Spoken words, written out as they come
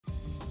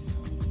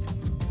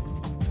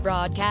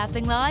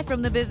Broadcasting live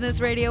from the Business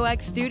Radio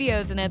X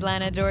studios in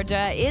Atlanta,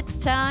 Georgia, it's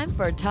time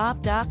for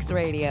Top Docs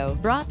Radio,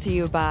 brought to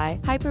you by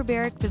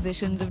Hyperbaric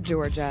Physicians of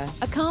Georgia,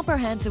 a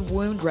comprehensive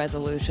wound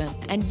resolution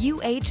and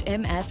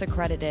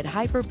UHMS-accredited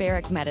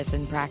hyperbaric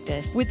medicine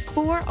practice with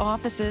 4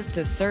 offices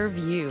to serve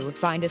you.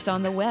 Find us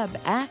on the web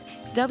at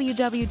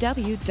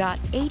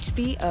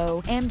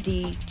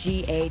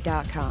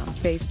www.hbomdga.com,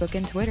 Facebook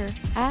and Twitter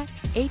at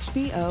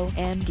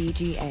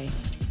hbomdga.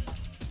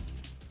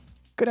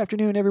 Good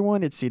afternoon,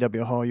 everyone. It's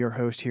C.W. Hall, your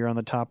host here on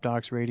the Top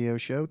Docs Radio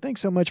Show.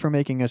 Thanks so much for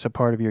making us a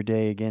part of your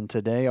day again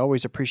today.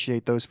 Always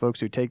appreciate those folks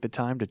who take the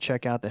time to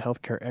check out the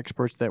healthcare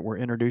experts that we're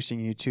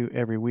introducing you to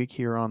every week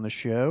here on the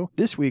show.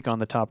 This week on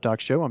the Top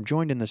Docs Show, I'm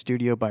joined in the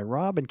studio by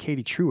Rob and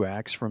Katie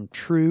Truax from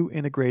True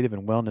Integrative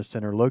and Wellness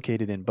Center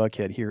located in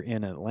Buckhead here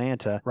in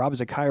Atlanta. Rob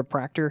is a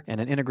chiropractor and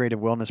an integrative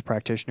wellness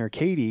practitioner.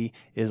 Katie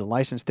is a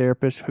licensed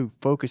therapist who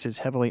focuses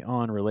heavily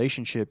on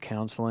relationship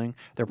counseling.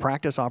 Their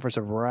practice offers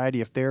a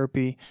variety of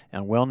therapy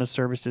and wellness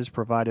services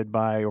provided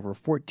by over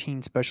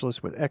 14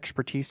 specialists with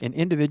expertise in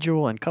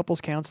individual and couples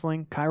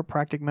counseling,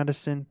 chiropractic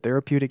medicine,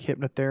 therapeutic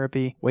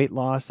hypnotherapy, weight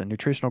loss, and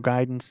nutritional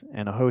guidance,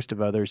 and a host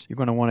of others. You're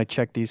going to want to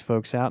check these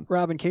folks out.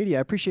 Rob and Katie, I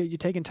appreciate you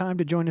taking time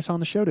to join us on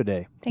the show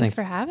today. Thanks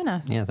for having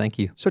us. Yeah, thank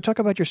you. So talk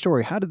about your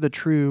story. How did the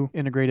True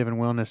Integrative and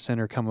Wellness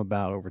Center come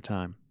about over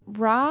time?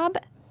 Rob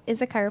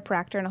is a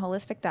chiropractor and a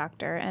holistic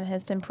doctor and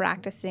has been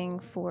practicing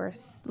for a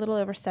little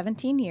over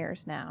 17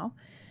 years now.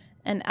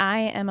 And I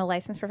am a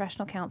licensed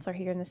professional counselor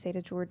here in the state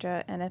of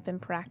Georgia and have been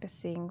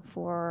practicing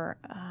for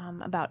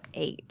about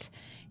 8.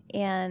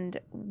 And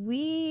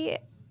we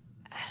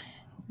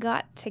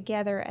got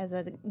together as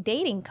a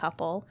dating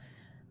couple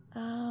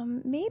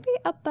maybe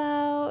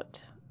about,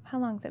 how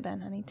long has it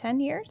been, honey? 10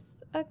 years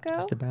ago?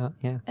 Just about,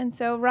 yeah. And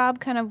so Rob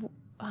kind of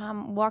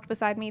walked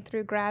beside me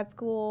through grad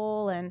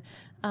school and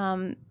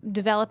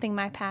developing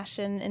my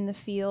passion in the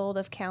field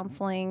of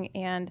counseling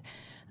and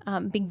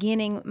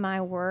beginning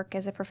my work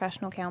as a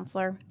professional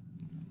counselor.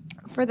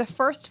 For the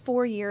first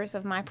 4 years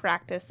of my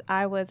practice,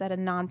 I was at a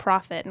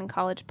nonprofit in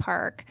College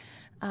Park,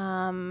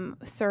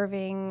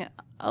 serving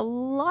a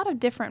lot of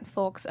different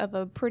folks of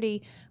a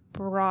pretty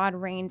broad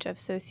range of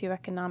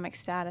socioeconomic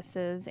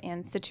statuses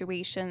and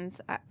situations.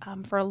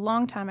 For a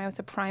long time, I was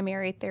a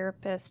primary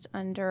therapist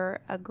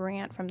under a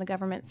grant from the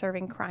government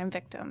serving crime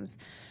victims.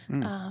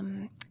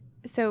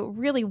 So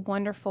really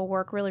wonderful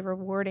work, really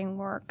rewarding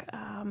work.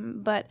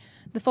 But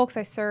the folks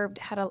I served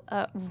had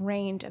a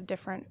range of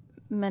different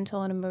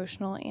mental and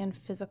emotional and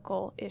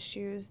physical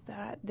issues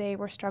that they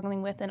were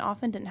struggling with and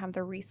often didn't have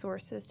the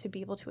resources to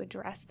be able to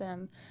address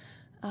them,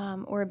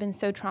 or had been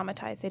so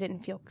traumatized they didn't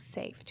feel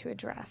safe to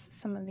address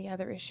some of the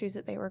other issues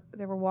that they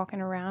were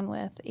walking around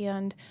with.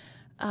 And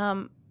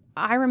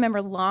I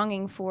remember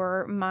longing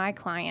for my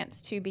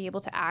clients to be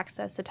able to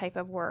access the type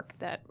of work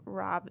that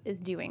Rob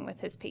is doing with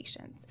his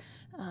patients.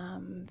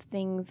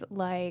 Things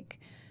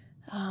like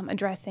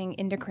addressing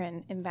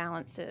endocrine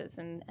imbalances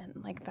and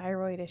like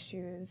thyroid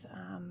issues,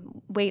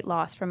 weight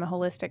loss from a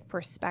holistic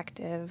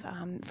perspective,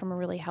 from a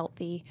really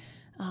healthy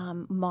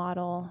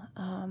model,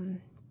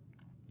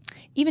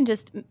 even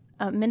just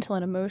mental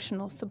and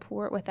emotional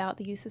support without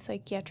the use of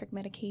psychiatric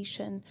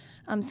medication.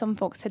 Some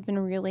folks had been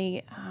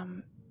really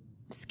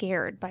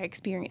scared by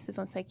experiences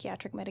on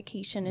psychiatric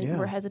medication and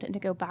were hesitant to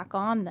go back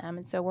on them,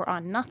 and so were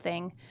on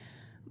nothing.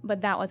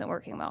 But that wasn't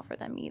working well for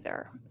them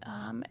either.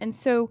 And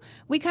so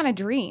we kind of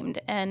dreamed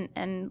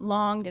and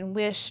longed and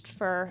wished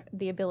for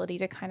the ability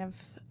to kind of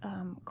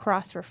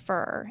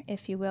cross-refer,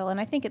 if you will. And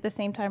I think at the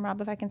same time,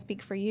 Rob, if I can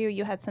speak for you,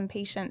 you had some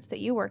patients that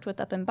you worked with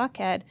up in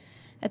Buckhead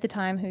at the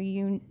time who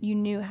you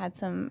knew had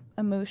some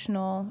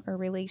emotional or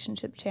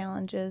relationship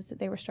challenges that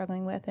they were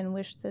struggling with and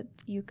wished that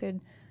you could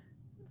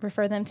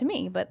refer them to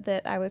me, but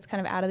that I was kind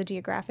of out of the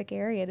geographic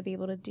area to be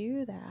able to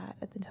do that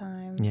at the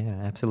time. Yeah,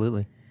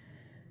 absolutely.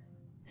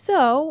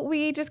 So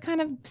we just kind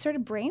of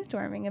started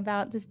brainstorming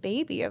about this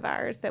baby of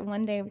ours, that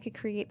one day we could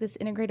create this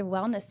integrative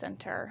wellness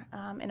center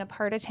in a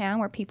part of town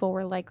where people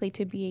were likely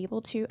to be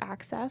able to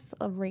access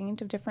a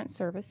range of different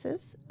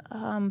services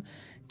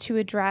to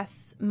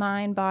address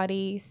mind,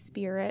 body,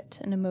 spirit,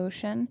 and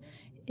emotion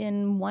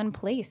in one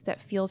place that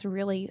feels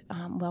really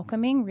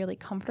welcoming, really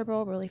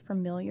comfortable, really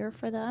familiar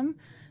for them,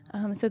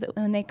 so that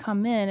when they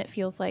come in, it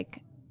feels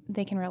like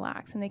they can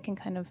relax and they can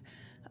kind of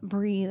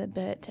breathe a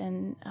bit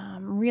and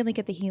really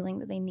get the healing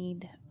that they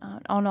need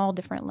on all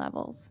different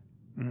levels.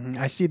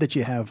 I see that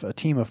you have a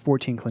team of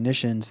 14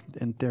 clinicians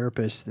and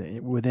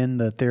therapists within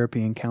the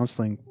therapy and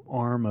counseling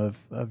arm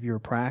of your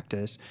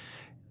practice.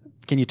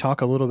 Can you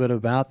talk a little bit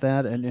about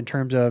that and in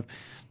terms of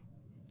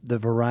the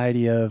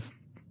variety of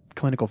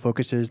clinical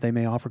focuses they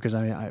may offer? Because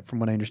I, from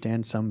what I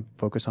understand, some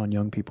focus on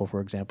young people, for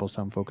example,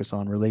 some focus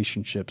on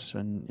relationships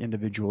and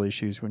individual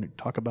issues. When you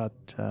talk about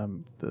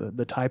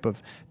the type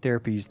of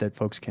therapies that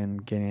folks can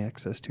gain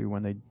access to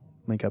when they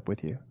link up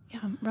with you. Yeah,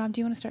 Rob, do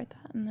you want to start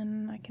that, and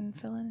then I can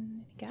fill in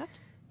any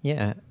gaps?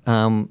 Yeah,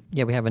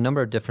 we have a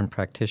number of different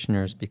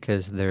practitioners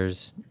because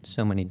there's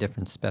so many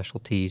different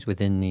specialties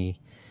within the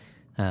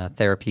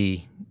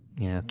therapy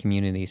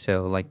community.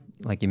 So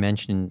like you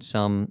mentioned,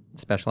 some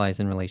specialize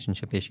in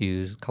relationship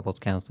issues, couples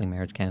counseling,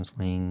 marriage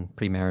counseling,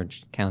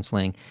 pre-marriage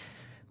counseling.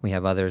 We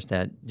have others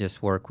that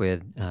just work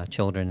with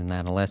children and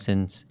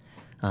adolescents.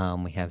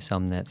 We have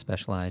some that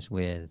specialize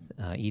with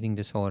eating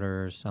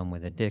disorders, some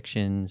with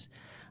addictions.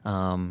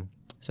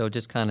 So it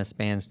just kind of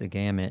spans the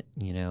gamut,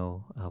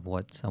 of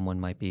what someone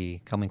might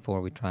be coming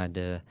for. We tried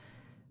to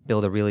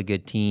build a really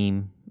good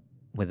team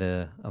with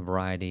a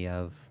variety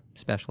of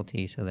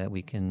specialties so that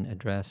we can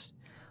address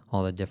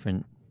all the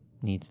different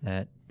needs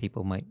that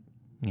people might,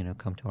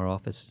 come to our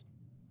office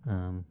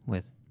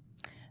with.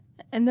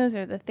 And those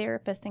are the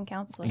therapists and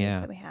counselors Yeah.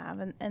 that we have.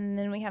 And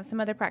then we have some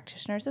other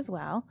practitioners as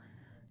well.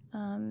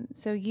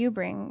 So you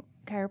bring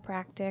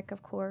chiropractic,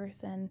 of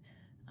course, and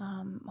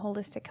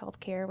holistic health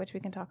care, which we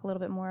can talk a little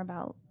bit more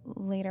about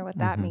later what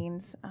that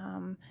means,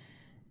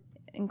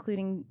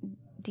 including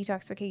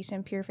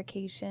detoxification,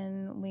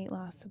 purification, weight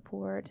loss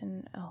support,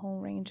 and a whole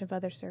range of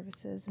other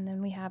services. And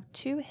then we have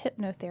 2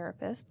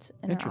 hypnotherapists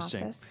in our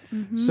Interesting. office.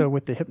 So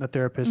with the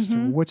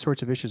hypnotherapist, what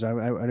sorts of issues? I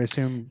would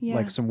assume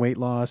like some weight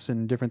loss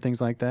and different things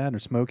like that, or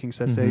smoking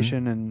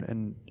cessation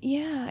and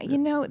Yeah,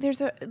 there's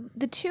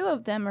the 2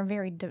 of them are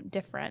very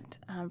different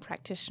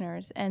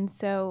practitioners, and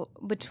so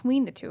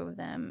between the 2 of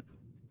them,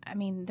 I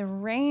mean, the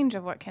range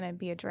of what can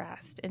be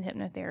addressed in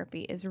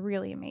hypnotherapy is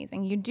really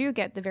amazing. You do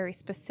get the very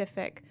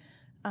specific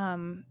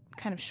kind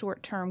of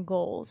short-term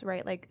goals,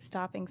 right? Like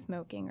stopping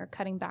smoking or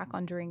cutting back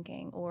on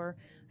drinking or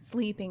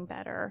sleeping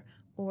better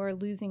or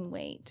losing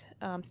weight,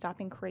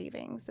 stopping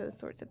cravings, those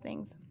sorts of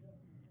things.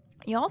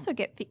 You also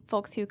get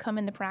folks who come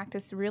into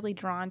practice really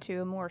drawn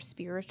to a more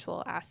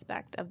spiritual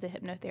aspect of the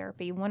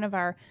hypnotherapy. One of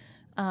our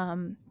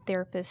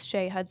therapists,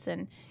 Shay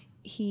Hudson,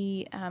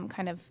 he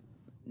kind of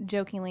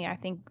jokingly, I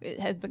think,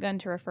 has begun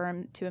to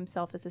refer to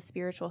himself as a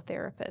spiritual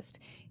therapist.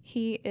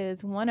 He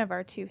is one of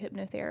our 2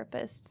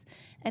 hypnotherapists,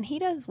 and he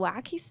does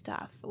wacky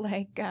stuff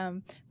like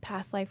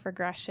past life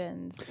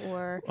regressions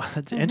or... Well,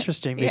 that's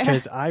interesting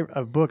because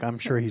a book, I'm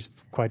sure he's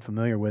quite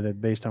familiar with it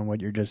based on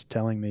what you're just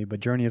telling me, but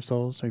Journey of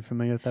Souls, are you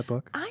familiar with that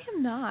book? I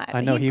am not.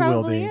 I know he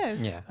will be.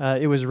 Is. Yeah.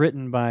 It was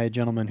written by a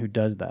gentleman who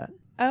does that.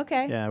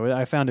 Okay. Yeah,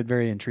 I found it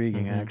very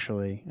intriguing,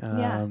 actually.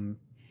 Yeah.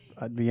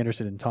 I'd be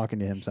interested in talking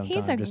to him sometime.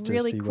 He's a just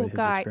really to see cool what his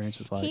guy. experience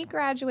is like. He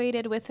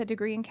graduated with a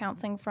degree in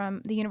counseling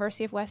from the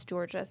University of West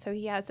Georgia, so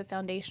he has the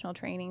foundational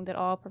training that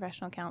all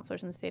professional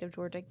counselors in the state of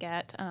Georgia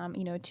get, a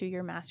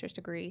 2-year master's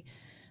degree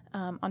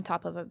on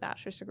top of a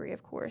bachelor's degree,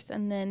 of course.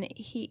 And then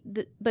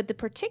but the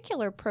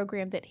particular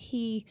program that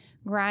he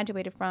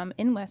graduated from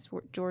in West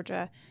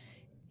Georgia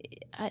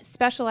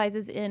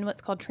specializes in what's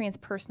called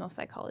transpersonal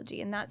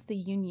psychology, and that's the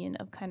union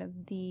of kind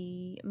of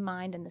the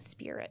mind and the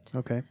spirit.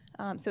 Okay.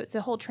 So it's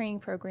a whole training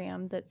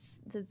program that's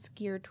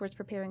geared towards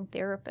preparing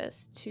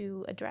therapists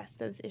to address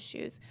those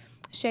issues.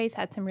 Shay's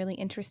had some really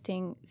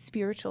interesting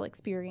spiritual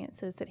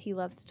experiences that he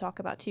loves to talk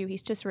about too.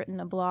 He's just written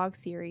a blog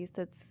series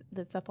that's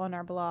up on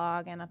our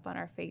blog and up on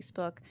our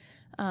Facebook.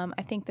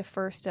 I think the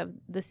first of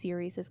the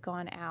series has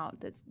gone out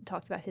that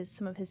talks about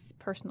some of his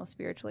personal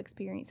spiritual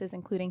experiences,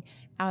 including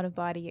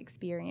out-of-body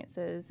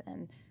experiences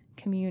and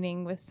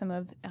communing with some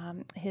of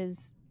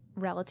his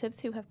relatives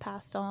who have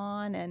passed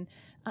on and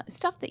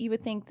stuff that you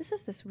would think, this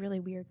is this really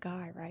weird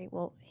guy, right?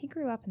 Well, he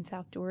grew up in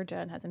South Georgia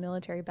and has a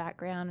military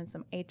background and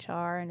some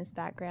HR in his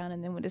background,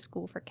 and then went to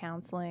school for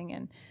counseling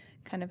and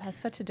kind of has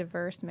such a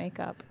diverse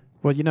makeup.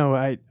 Well,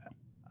 I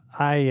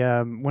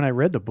when I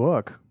read the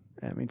book,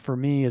 I mean, for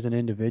me as an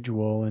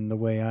individual and the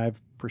way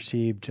I've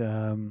perceived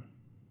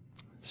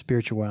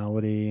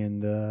spirituality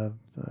and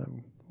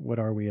what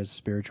are we as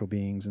spiritual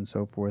beings and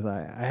so forth,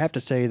 I have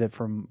to say that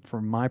from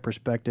my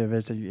perspective,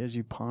 as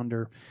you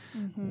ponder,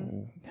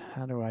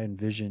 how do I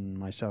envision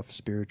myself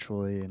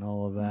spiritually and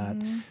all of that,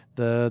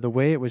 the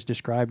way it was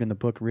described in the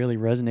book really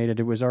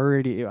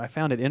resonated. I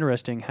found it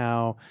interesting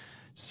how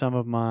some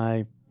of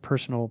my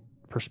personal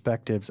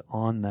perspectives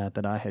on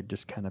that I had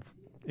just kind of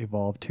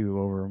evolved to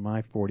over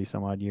my 40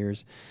 some odd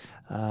years,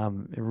 it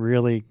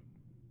really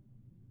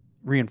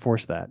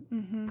reinforced that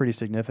pretty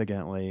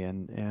significantly,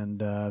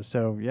 and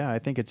so I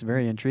think it's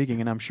very intriguing,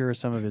 and I'm sure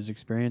some of his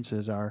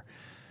experiences are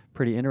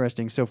pretty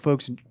interesting. So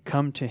folks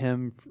come to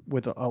him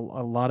with a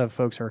lot of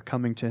folks are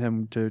coming to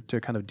him to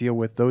kind of deal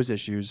with those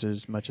issues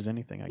as much as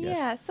anything, I guess.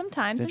 Yeah,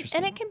 sometimes,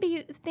 and it can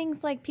be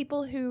things like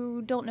people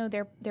who don't know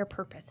their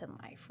purpose in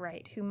life,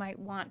 right? Who might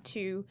want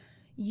to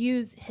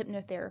use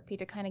hypnotherapy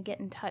to kind of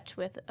get in touch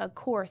with a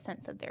core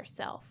sense of their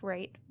self,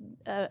 right?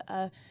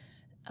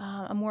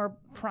 A more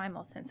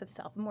primal sense of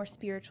self, a more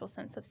spiritual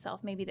sense of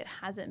self, maybe that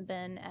hasn't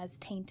been as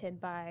tainted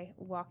by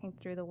walking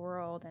through the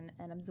world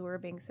and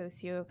absorbing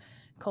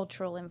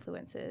socio-cultural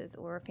influences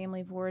or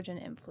family of origin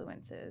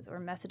influences or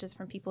messages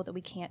from people that we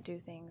can't do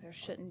things or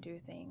shouldn't do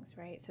things,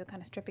 right? So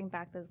kind of stripping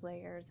back those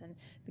layers and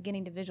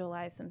beginning to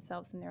visualize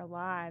themselves in their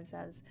lives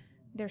as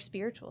their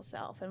spiritual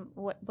self and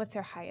what's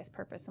their highest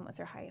purpose and what's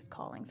their highest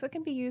calling. So it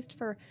can be used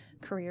for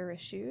career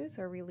issues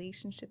or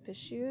relationship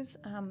issues,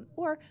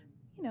 or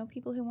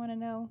people who want to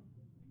know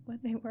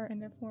what they were in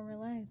their former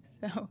lives.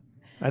 So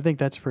I think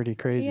that's pretty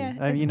crazy. Yeah,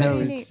 I mean, it's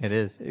pretty neat. It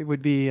is. it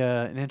would be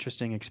an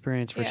interesting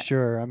experience for Yeah.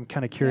 sure. I'm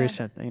kind of curious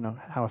Yeah.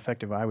 at how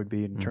effective I would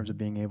be in terms of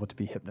being able to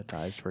be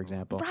hypnotized, for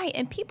example. Right,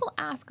 and people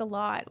ask a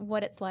lot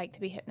what it's like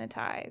to be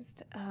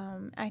hypnotized.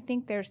 I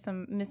think there's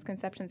some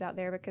misconceptions out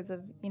there because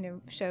of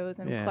shows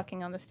and Yeah,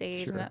 clucking on the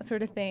stage sure. and that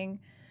sort of thing.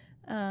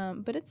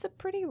 But it's a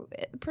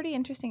pretty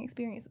interesting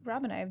experience.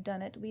 Rob and I have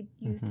done it. We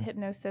used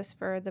hypnosis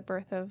for the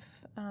birth of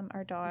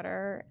our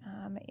daughter,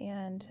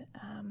 and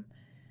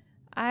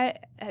I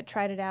had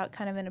tried it out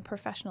kind of in a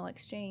professional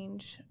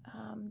exchange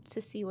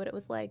to see what it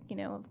was like.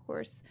 Of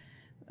course,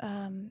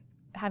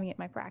 having it in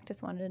my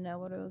practice, wanted to know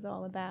what it was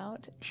all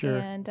about. Sure.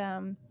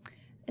 And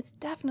it's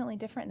definitely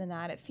different than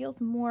that. It feels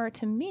more,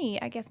 to me,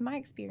 I guess my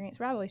experience,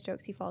 Rob always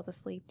jokes he falls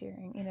asleep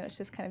during, it's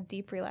just kind of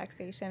deep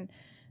relaxation.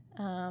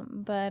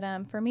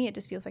 But for me, it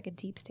just feels like a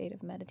deep state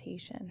of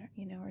meditation,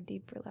 or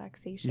deep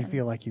relaxation. You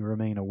feel like you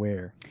remain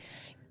aware.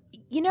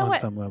 You know on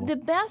what? some level. The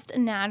best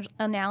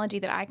analogy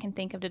that I can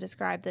think of to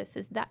describe this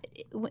is that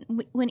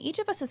when each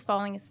of us is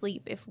falling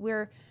asleep, if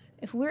we're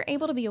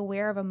able to be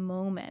aware of a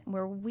moment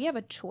where we have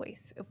a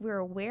choice, if we're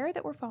aware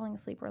that we're falling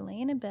asleep, we're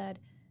laying in bed,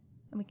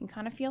 and we can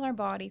kind of feel our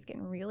bodies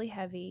getting really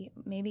heavy,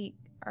 maybe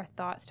our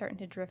thoughts starting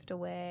to drift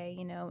away,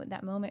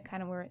 that moment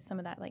kind of where some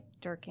of that like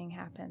jerking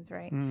happens,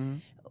 right? Mm-hmm.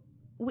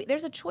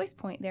 There's a choice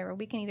point there where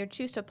we can either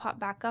choose to pop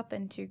back up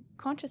into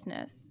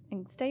consciousness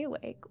and stay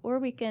awake, or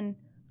we can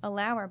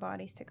allow our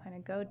bodies to kind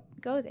of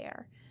go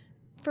there.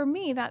 For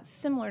me, that's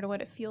similar to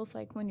what it feels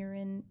like when you're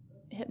in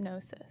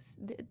hypnosis.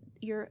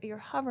 You're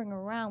hovering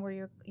around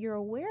where you're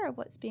aware of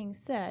what's being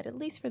said, at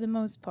least for the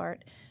most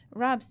part.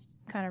 Rob's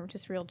kind of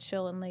just real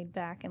chill and laid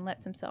back and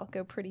lets himself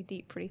go pretty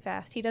deep pretty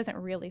fast. He doesn't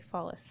really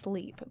fall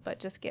asleep, but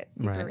just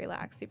gets super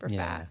relaxed super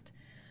fast.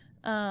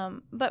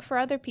 But for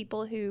other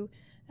people who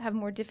have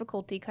more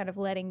difficulty kind of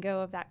letting go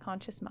of that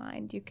conscious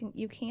mind,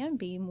 you can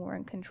be more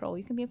in control.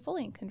 You can be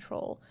fully in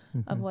control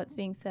of what's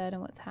being said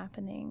and what's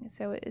happening.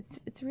 So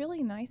it's really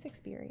a nice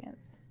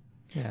experience.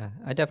 Yeah,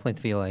 I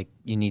definitely feel like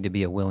you need to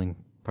be a willing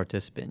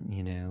participant.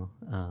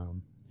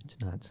 It's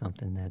not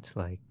something that's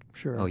like,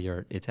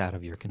 Sure. it's out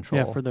of your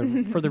control. Yeah, for the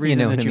reason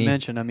know that what I you mean?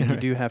 mentioned, I mean, you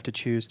do have to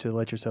choose to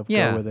let yourself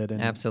Yeah, go with it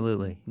and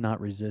absolutely. not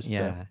resist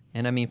Yeah, that.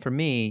 and I mean, for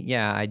me,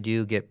 I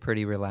do get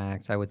pretty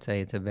relaxed. I would say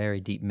it's a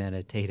very deep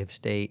meditative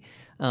state,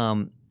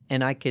 and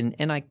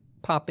I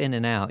pop in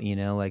and out.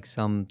 Like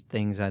some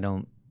things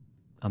I'm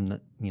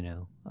not.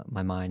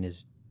 My mind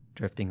is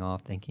drifting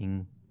off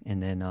thinking,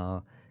 and then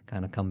I'll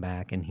kind of come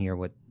back and hear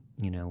what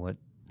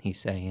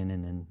he's saying,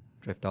 and then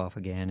drift off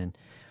again, and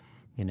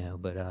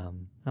But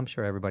I'm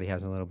sure everybody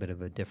has a little bit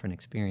of a different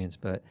experience,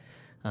 but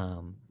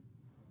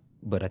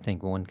I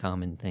think one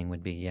common thing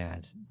would be,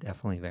 it's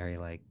definitely very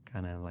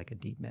kind of like a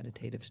deep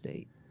meditative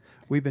state.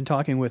 We've been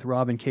talking with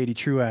Rob and Katie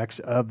Truax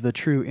of the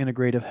True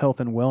Integrative Health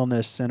and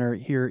Wellness Center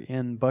here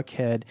in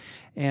Buckhead.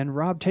 And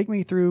Rob, take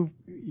me through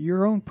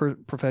your own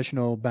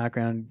professional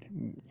background.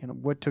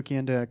 What took you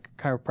into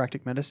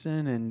chiropractic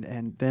medicine,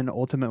 and then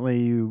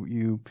ultimately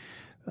you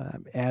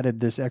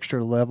added this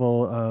extra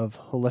level of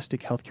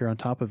holistic healthcare on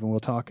top of it. And we'll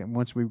talk, and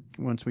once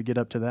we get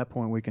up to that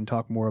point, we can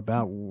talk more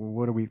about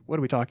what are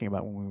we talking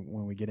about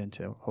when we get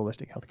into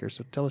holistic healthcare.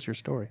 So tell us your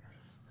story.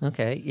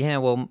 Okay. Yeah.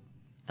 Well.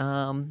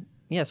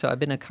 So I've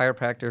been a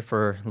chiropractor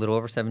for a little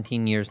over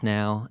 17 years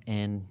now,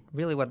 and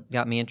really what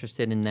got me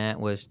interested in that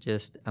was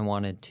just I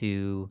wanted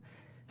to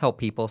help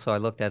people. So I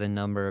looked at a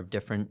number of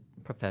different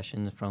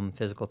professions, from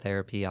physical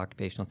therapy,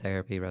 occupational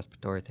therapy,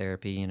 respiratory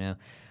therapy, and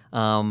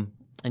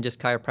just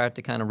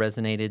chiropractic kind of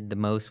resonated the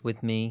most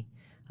with me.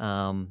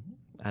 I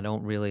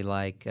don't really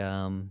like,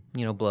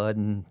 blood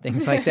and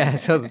things like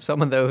that. So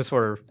some of those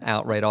were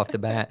out right off the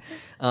bat.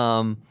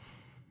 But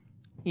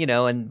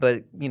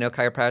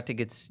chiropractic,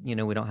 it's, we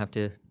don't have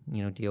to,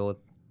 deal with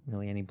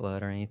really any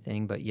blood or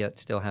anything, but yet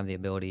still have the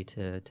ability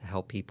to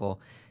help people.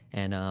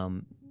 And,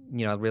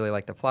 I really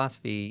like the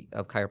philosophy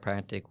of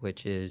chiropractic,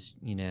 which is,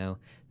 the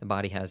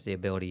body has the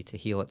ability to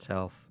heal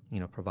itself,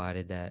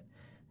 provided that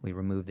we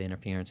remove the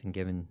interference and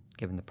given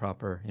the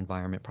proper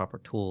environment, proper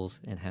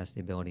tools, and has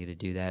the ability to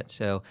do that.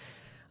 So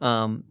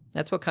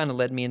that's what kind of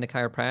led me into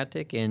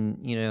chiropractic. And,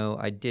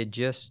 I did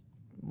just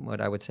what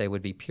I would say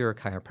would be pure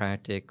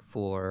chiropractic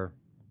for,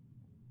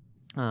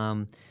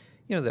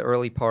 the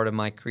early part of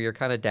my career.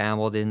 Kind of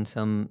dabbled in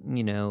some,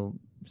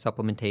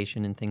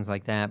 supplementation and things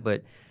like that.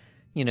 But,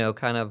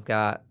 kind of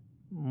got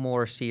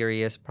more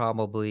serious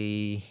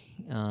probably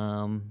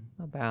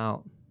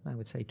about, I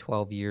would say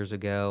 12 years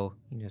ago,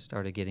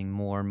 started getting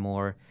more and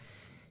more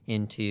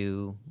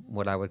into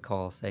what I would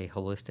call, say,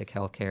 holistic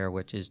healthcare,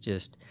 which is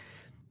just,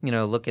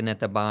 looking at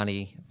the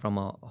body from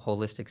a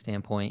holistic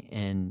standpoint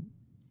and,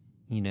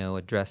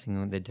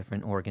 addressing the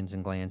different organs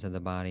and glands of the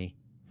body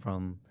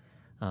from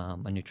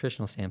a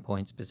nutritional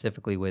standpoint,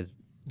 specifically with,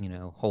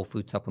 whole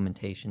food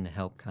supplementation to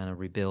help kind of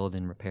rebuild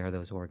and repair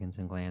those organs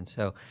and glands.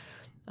 So,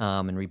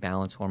 and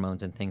rebalance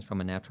hormones and things from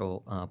a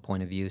natural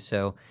point of view.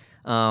 So,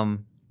 I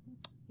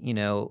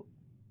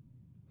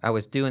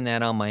was doing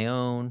that on my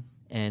own.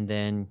 And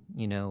then,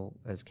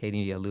 as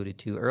Katie alluded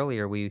to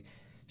earlier, we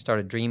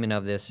started dreaming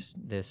of this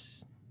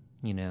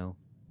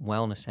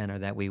wellness center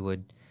that we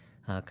would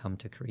come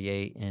to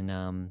create.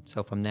 And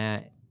so from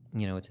that,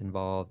 it's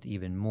involved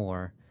even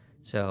more.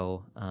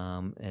 So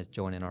as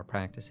joining our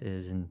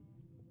practices and,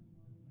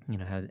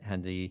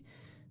 had the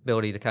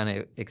ability to kind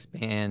of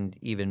expand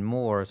even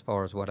more as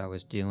far as what I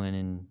was doing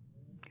and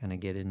kind of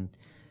get in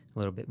a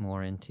little bit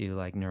more into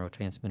like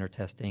neurotransmitter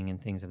testing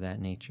and things of that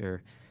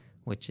nature,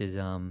 which is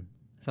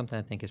something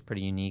I think is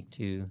pretty unique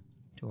to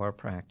our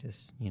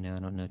practice. I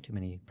don't know too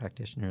many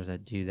practitioners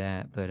that do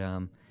that, but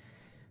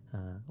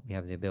we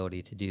have the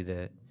ability to do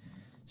the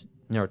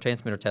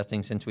neurotransmitter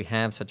testing since we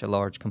have such a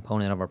large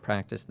component of our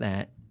practice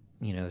that,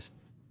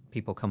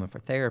 people coming for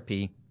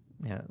therapy,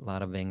 a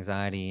lot of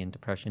anxiety and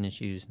depression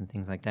issues and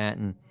things like that.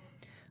 And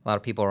a lot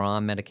of people are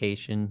on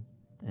medication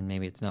and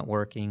maybe it's not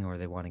working, or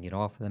they want to get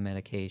off of the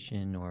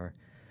medication, or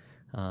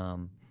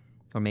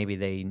maybe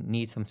they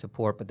need some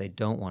support but they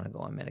don't want to go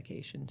on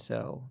medication.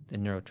 So the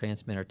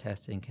neurotransmitter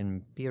testing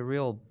can be a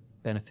real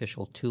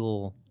beneficial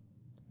tool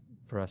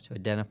for us to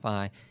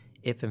identify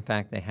if in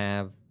fact they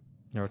have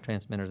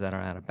neurotransmitters that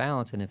are out of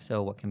balance, and if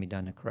so, what can be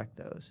done to correct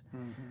those.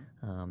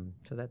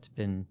 So that's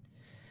been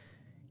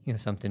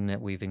something that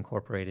we've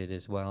incorporated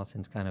as well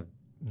since kind of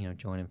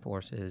joining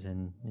forces,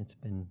 and it's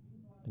been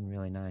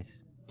really nice.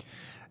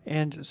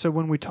 And so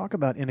when we talk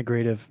about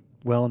integrative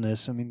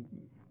wellness, I mean,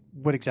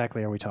 what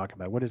exactly are we talking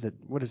about? What does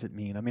it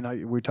mean? I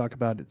mean, we talk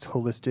about it's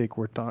holistic.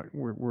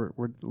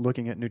 We're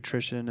looking at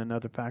nutrition and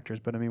other factors,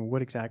 but I mean,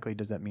 what exactly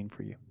does that mean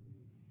for you?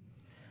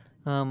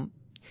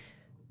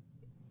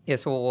 Yeah,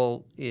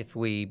 so if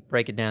we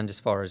break it down just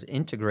as far as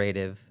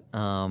integrative,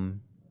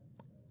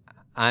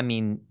 I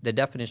mean, the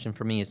definition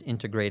for me is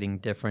integrating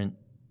different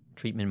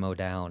treatment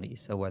modalities.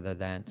 So whether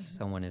that's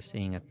someone is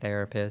seeing a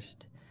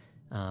therapist,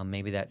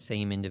 maybe that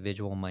same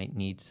individual might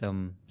need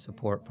some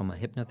support from a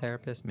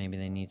hypnotherapist. Maybe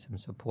they need some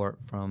support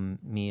from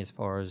me as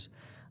far as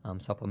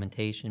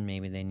supplementation.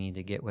 Maybe they need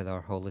to get with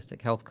our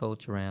holistic health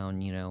coach around,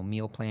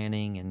 meal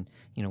planning and,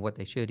 what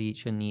they should eat,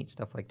 shouldn't eat,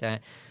 stuff like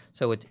that.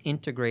 So it's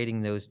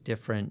integrating those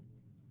different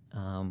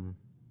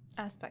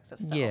aspects of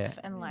self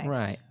and life.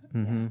 Right.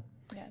 Mm-hmm.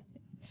 Yeah.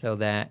 So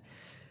that,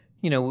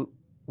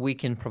 we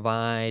can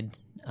provide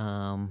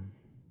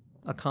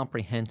a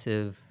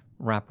comprehensive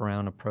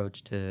wraparound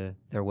approach to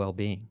their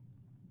well-being.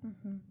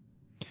 Mm-hmm.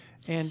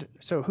 And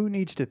so who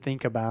needs to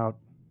think about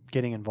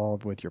getting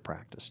involved with your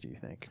practice, do you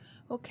think?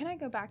 Well, can I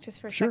go back just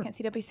for a Sure. second,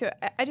 CW? So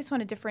I just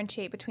want to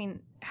differentiate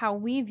between how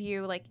we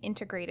view like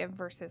integrative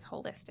versus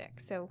holistic.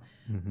 So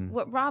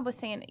what Rob was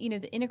saying,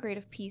 the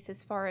integrative piece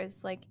as far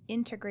as like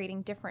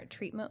integrating different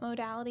treatment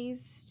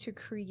modalities to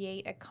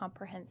create a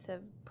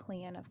comprehensive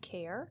plan of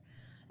care.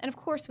 And of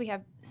course, we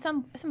have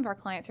some of our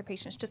clients or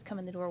patients just come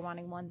in the door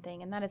wanting one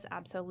thing, and that is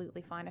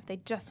absolutely fine. If they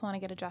just want to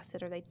get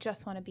adjusted or they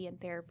just want to be in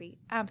therapy,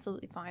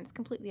 absolutely fine. It's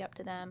completely up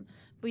to them.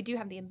 But we do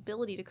have the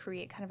ability to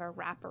create kind of a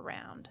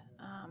wraparound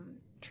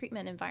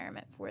treatment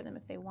environment for them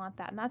if they want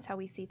that. And that's how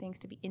we see things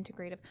to be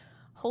integrative.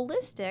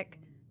 Holistic,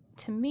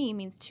 to me,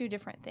 means two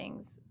different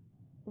things.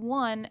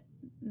 One,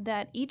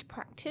 that each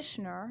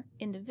practitioner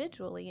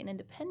individually and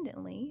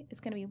independently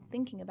is going to be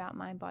thinking about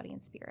mind, body,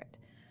 and spirit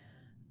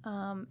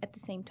at the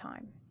same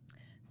time.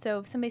 So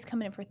if somebody's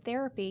coming in for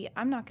therapy,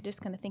 I'm not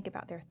just going to think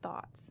about their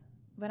thoughts,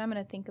 but I'm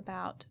going to think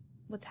about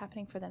what's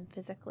happening for them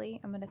physically.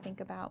 I'm going to think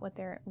about what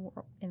their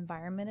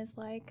environment is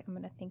like. I'm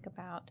going to think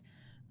about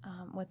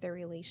what their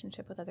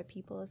relationship with other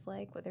people is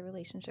like, what their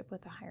relationship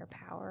with the higher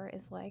power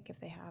is like, if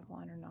they have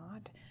one or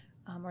not,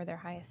 or their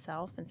highest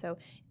self. And so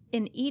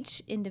in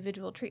each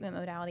individual treatment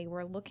modality,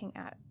 we're looking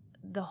at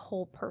the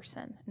whole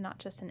person, not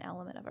just an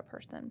element of a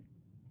person.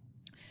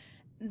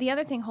 The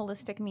other thing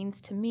holistic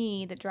means to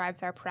me that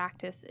drives our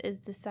practice is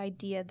this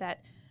idea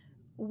that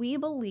we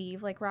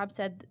believe, like Rob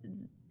said,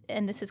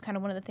 and this is kind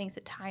of one of the things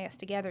that tie us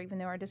together, even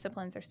though our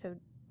disciplines are so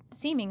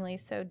seemingly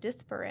so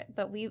disparate,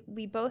 but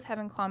we both have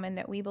in common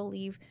that we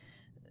believe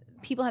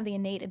people have the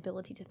innate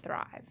ability to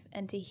thrive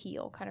and to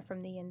heal kind of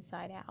from the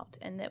inside out,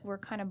 and that we're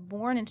kind of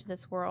born into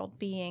this world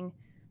being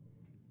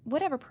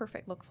whatever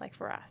perfect looks like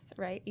for us,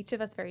 right? Each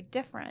of us very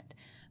different.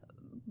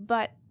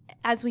 But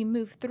as we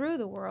move through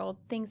the world,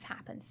 things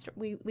happen.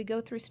 We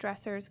go through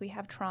stressors. We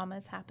have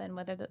traumas happen,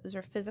 whether those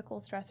are physical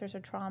stressors or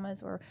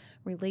traumas, or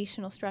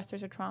relational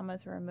stressors or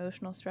traumas, or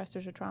emotional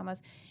stressors or traumas.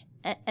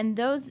 And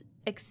those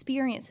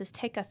experiences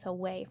take us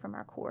away from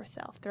our core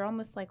self. They're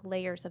almost like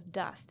layers of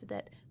dust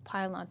that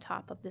pile on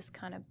top of this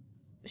kind of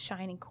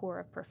shining core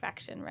of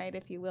perfection, right,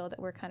 if you will, that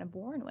we're kind of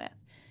born with.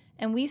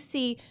 And we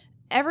see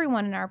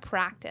everyone in our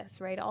practice,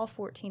 right, all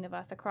 14 of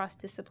us across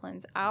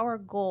disciplines, our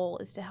goal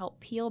is to help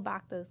peel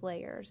back those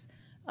layers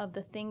of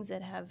the things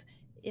that have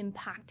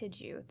impacted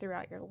you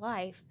throughout your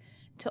life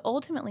to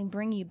ultimately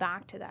bring you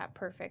back to that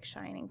perfect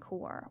shining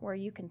core where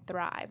you can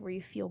thrive, where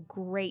you feel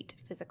great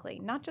physically,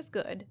 not just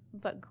good,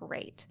 but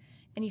great.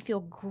 And you feel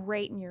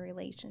great in your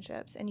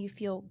relationships, and you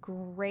feel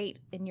great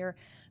in your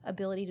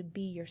ability to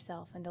be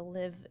yourself and to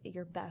live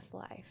your best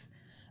life.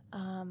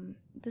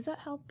 Does that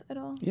help at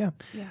all? Yeah.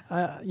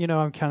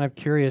 I'm kind of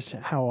curious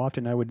how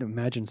often I would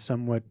imagine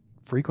somewhat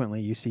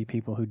frequently you see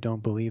people who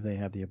don't believe they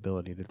have the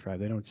ability to thrive.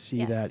 They don't see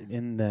Yes. that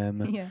in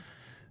them. Yeah.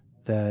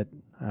 That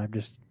I'm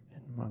just,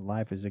 my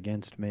life is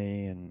against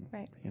me, and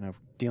Right.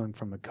 dealing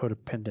from a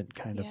codependent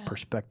kind Yeah. of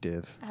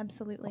perspective.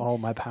 Absolutely. All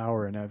my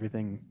power and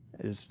everything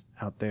is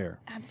out there.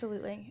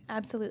 Absolutely.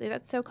 Absolutely.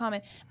 That's so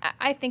common.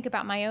 I think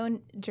about my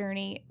own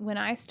journey when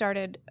I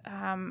started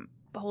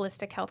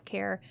holistic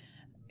healthcare.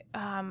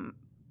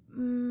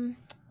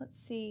 Let's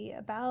see,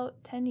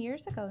 about 10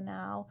 years ago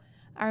now,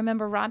 I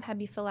remember Rob had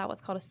me fill out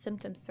what's called a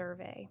symptom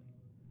survey.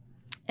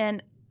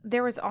 And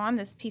there was on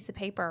this piece of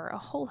paper a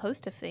whole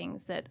host of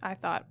things that I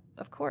thought,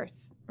 of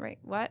course, right?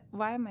 What?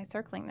 Why am I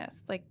circling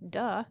this? Like,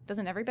 duh,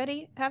 doesn't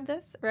everybody have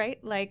this,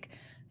 right? Like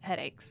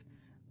headaches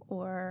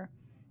or,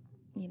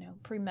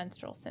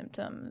 premenstrual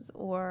symptoms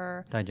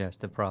or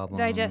Digestive problems.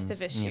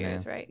 digestive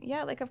issues, right?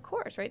 Yeah, like, of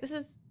course, right? This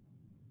is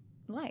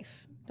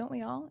life, don't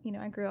we all?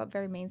 I grew up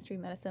very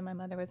mainstream medicine. My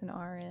mother was an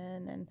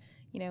RN, and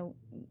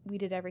we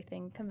did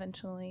everything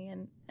conventionally,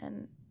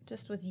 and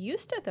just was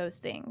used to those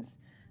things.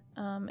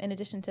 In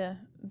addition to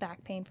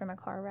back pain from a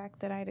car wreck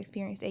that I had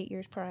experienced 8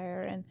 years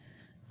prior, and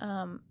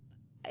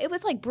it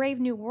was like Brave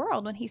New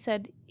World when he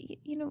said,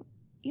 you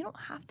don't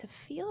have to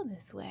feel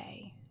this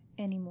way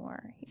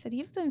anymore. He said,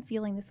 you've been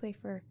feeling this way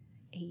for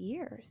 8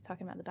 years,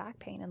 talking about the back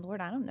pain, and Lord,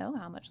 I don't know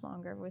how much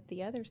longer with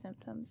the other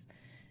symptoms.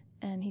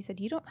 And he said,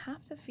 you don't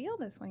have to feel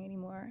this way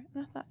anymore.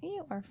 And I thought,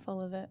 you are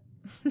full of it.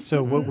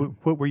 So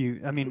what were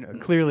you? I mean,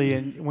 clearly,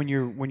 when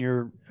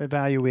you're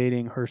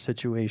evaluating her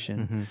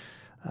situation,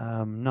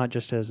 not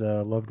just as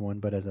a loved one,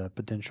 but as a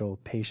potential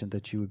patient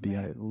that you would be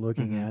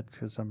looking at,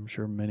 because I'm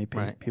sure many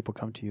people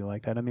come to you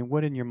like that. I mean,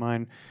 what in your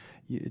mind?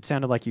 It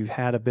sounded like you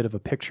had a bit of a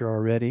picture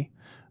already.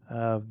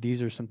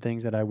 These are some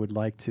things that I would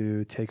like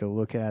to take a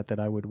look at, that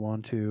I would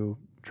want to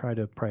try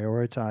to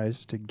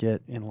prioritize to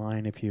get in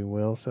line, if you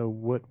will. So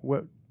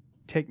what?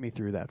 Take me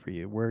through that for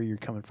you, where you're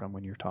coming from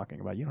when you're talking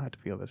about you don't have to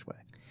feel this way.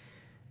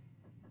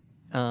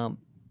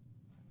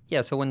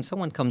 So when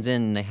someone comes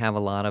in, they have a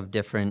lot of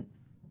different,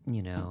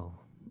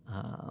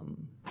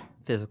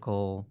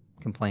 physical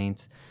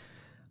complaints.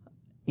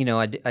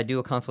 I do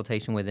a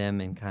consultation with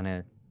them and kind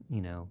of,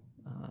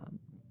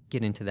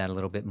 get into that a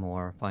little bit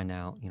more, find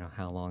out,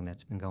 how long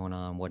that's been going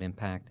on, what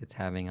impact it's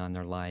having on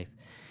their life.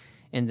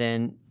 And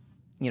then,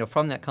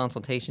 from that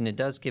consultation, it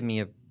does give me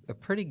a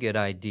pretty good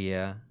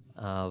idea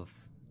of,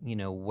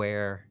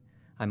 where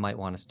I might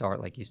want to start,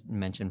 like you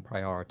mentioned,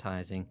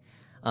 prioritizing.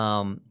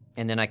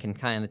 And then I can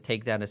kind of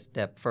take that a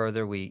step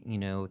further. We,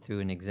 through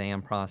an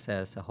exam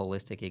process, a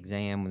holistic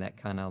exam that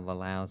kind of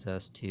allows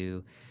us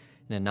to,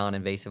 in a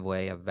non-invasive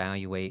way,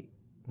 evaluate,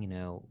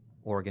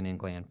 organ and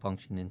gland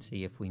function and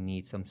see if we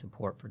need some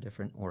support for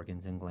different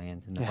organs and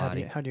glands in the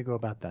body. How do you go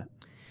about that?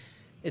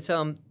 It's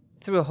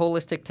through a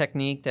holistic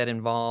technique that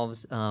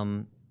involves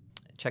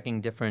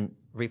checking different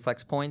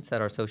reflex points that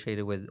are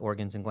associated with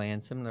organs and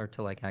glands, similar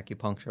to like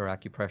acupuncture or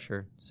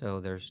acupressure. So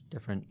there's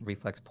different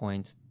reflex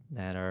points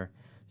that are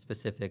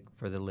specific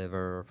for the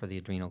liver or for the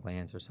adrenal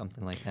glands or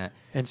something like that.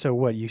 And so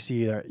what, you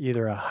see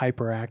either a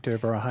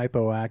hyperactive or a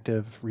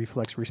hypoactive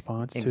reflex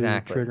response to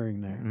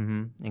triggering there.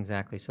 Mm-hmm.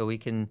 Exactly. So we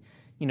can,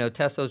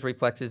 test those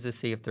reflexes to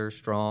see if they're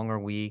strong or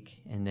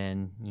weak, and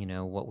then,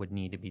 what would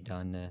need to be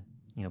done to,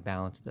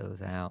 balance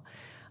those out.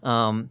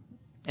 And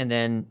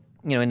then,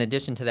 in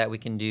addition to that, we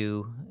can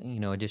do,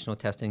 additional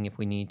testing if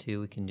we need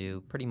to. We can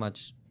do pretty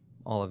much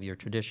all of your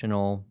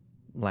traditional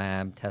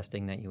lab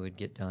testing that you would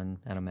get done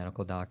at a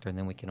medical doctor. And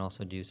then we can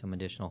also do some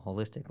additional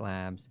holistic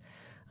labs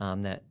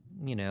that,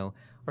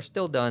 are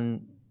still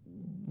done,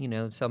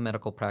 some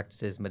medical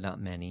practices, but not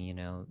many.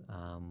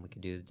 We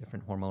could do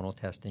different hormonal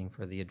testing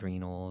for the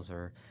adrenals,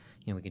 or,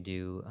 we could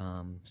do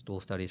stool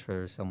studies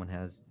for someone who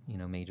has,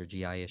 major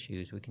GI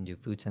issues. We can do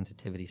food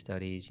sensitivity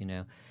studies,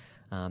 the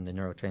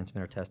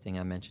neurotransmitter testing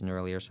I mentioned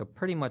earlier. So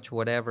pretty much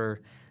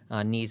whatever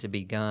needs to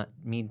be done,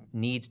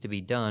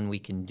 we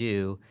can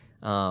do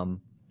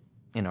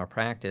in our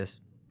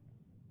practice.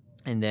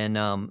 And then,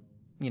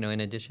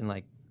 in addition,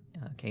 like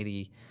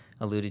Katie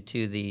alluded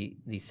to,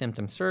 the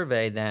symptom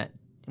survey,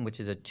 which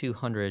is a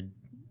 200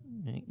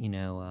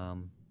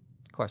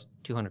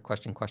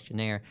 question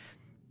questionnaire.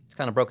 It's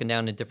kind of broken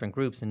down into different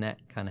groups, and that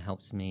kind of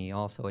helps me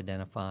also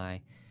identify,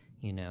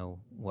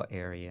 what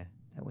area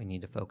that we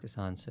need to focus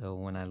on. So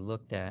when I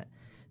looked at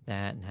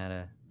that and had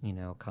a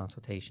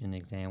consultation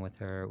exam with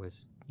her, it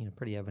was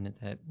pretty evident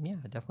that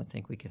I definitely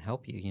think we can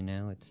help you.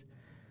 It's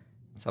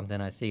something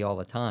I see all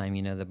the time.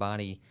 The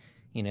body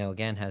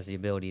again has the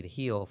ability to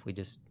heal if we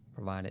just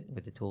provide it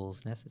with the tools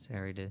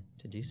necessary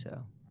to do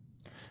so.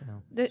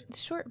 The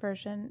short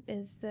version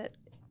is that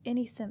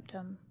any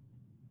symptom,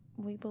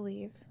 we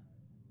believe,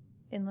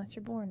 unless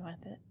you're born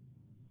with it,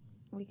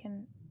 we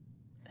can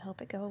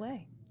help it go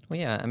away. Well,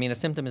 yeah. I mean, a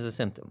symptom is a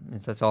symptom.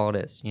 That's all it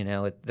is.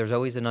 There's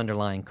always an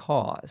underlying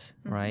cause,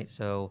 right?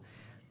 So,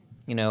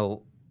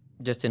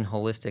 just in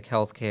holistic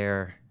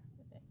healthcare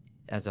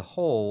as a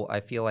whole, I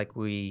feel like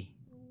we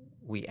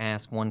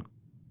ask one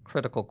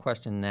critical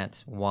question,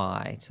 that's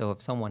why. So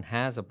if someone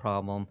has a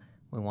problem,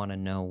 we want to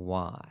know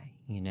why.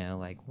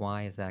 Like,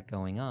 why is that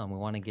going on? We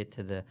want to get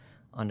to the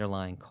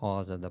underlying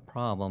cause of the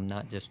problem,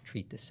 not just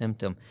treat the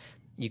symptom.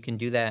 You can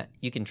do that.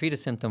 You can treat a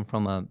symptom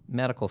from a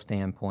medical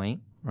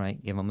standpoint,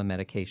 right? Give them a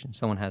medication.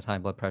 Someone has high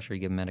blood pressure, you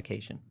give them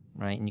medication,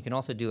 right? And you can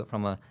also do it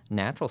from a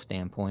natural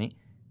standpoint.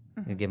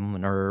 You give them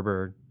an herb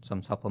or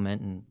some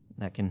supplement, and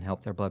that can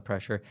help their blood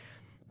pressure.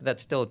 But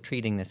that's still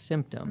treating the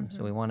symptom.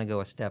 So we want to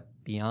go a step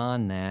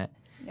beyond that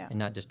and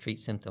not just treat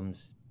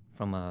symptoms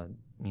from a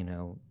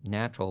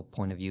natural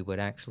point of view, but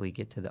actually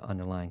get to the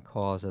underlying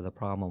cause of the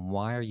problem.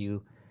 Why are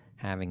you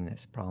having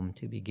this problem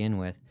to begin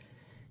with?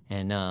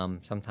 And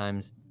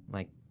sometimes,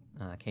 like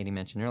Katie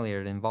mentioned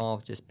earlier, it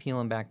involves just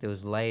peeling back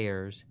those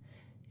layers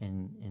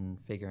and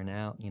figuring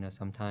out,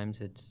 sometimes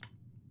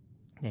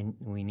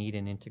we need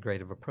an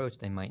integrative approach.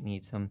 They might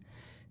need some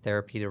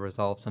therapy to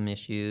resolve some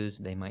issues.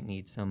 They might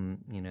need some,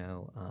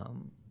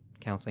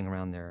 counseling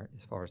around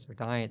as far as their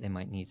diet. They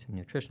might need some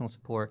nutritional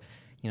support.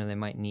 They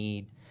might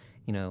need,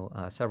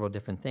 several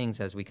different things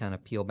as we kind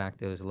of peel back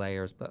those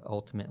layers. But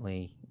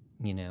ultimately,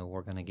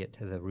 we're going to get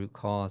to the root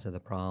cause of the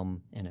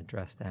problem and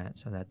address that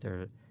so that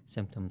their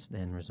symptoms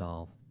then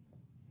resolve.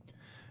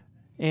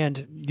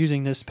 And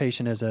using this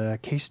patient as a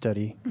case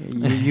study,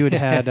 you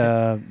had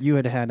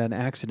an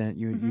accident.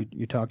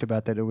 You talked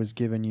about that it was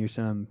giving you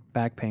some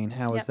back pain.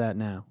 How is that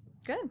now?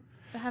 Good.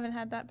 I haven't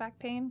had that back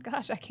pain.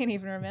 Gosh, I can't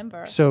even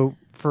remember. So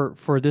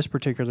for this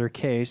particular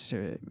case,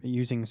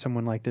 using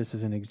someone like this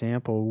as an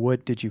example,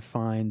 what did you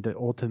find that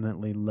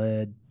ultimately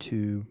led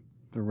to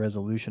the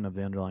resolution of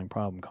the underlying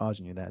problem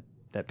causing you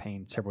that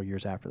pain several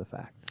years after the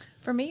fact?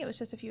 For me, it was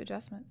just a few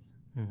adjustments.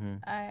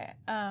 I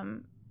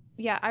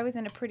was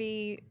in a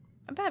pretty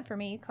bad for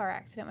me car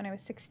accident when I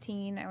was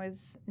 16. I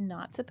was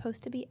not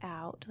supposed to be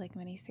out like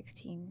many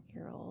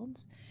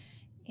 16-year-olds.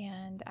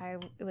 And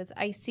it was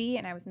icy,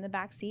 and I was in the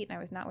back seat, and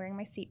I was not wearing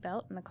my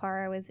seatbelt. And the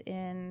car I was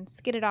in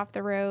skidded off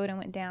the road and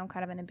went down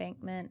kind of an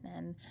embankment.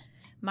 And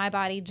my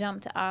body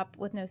jumped up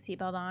with no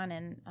seatbelt on,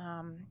 and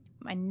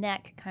my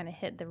neck kind of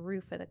hit the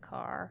roof of the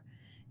car.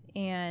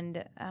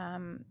 And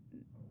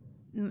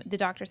the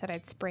doctor said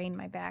I'd sprained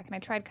my back. And I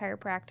tried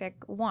chiropractic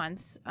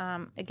once,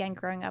 again,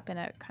 growing up in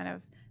a kind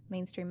of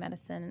mainstream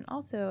medicine and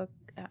also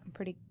a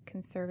pretty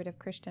conservative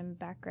Christian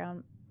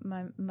background.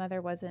 My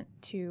mother wasn't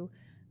too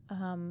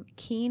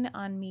keen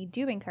on me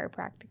doing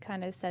chiropractic,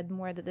 kind of said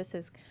more that this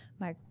is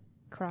my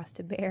cross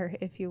to bear,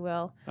 if you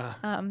will.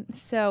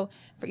 So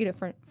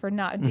for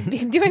not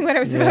doing what I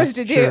was supposed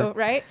to do,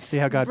 right? See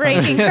how God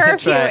breaking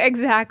curfew,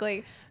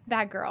 exactly.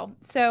 Bad girl.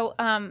 So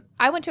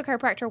I went to a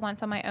chiropractor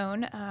once on my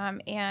own,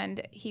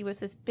 and he was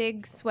this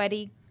big,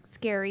 sweaty,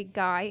 scary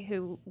guy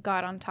who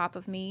got on top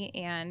of me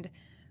and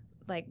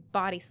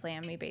body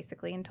slammed me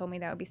basically and told me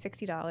that would be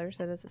 $60.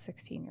 That is a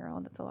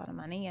 16-year-old. That's a lot of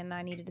money. And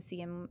I needed to see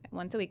him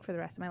once a week for the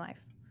rest of my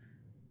life.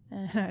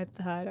 And I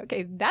thought,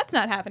 okay, that's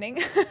not happening.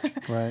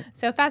 Right.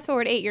 So fast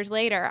forward 8 years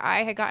later,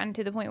 I had gotten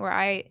to the point where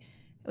I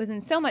was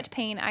in so much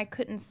pain, I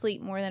couldn't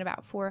sleep more than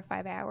about 4 or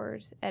 5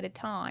 hours at a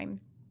time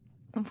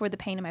before the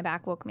pain in my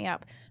back woke me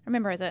up. I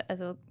remember as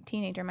a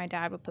teenager, my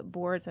dad would put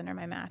boards under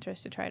my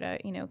mattress to try to,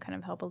 kind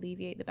of help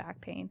alleviate the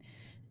back pain.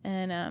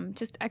 And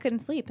I couldn't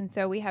sleep. And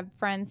so we have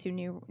friends who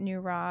knew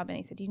Rob, and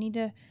he said, you need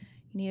to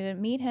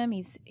meet him.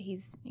 He's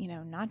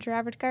not your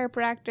average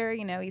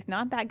chiropractor. He's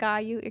not that guy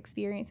you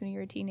experienced when you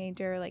were a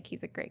teenager.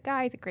 He's a great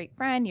guy. He's a great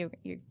friend. You're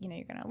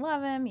going to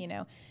love him,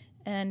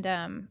 And,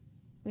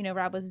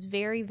 Rob was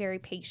very, very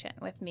patient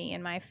with me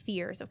and my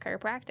fears of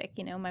chiropractic.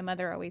 My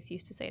mother always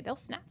used to say, they'll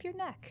snap your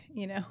neck,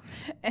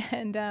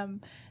 And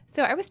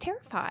so I was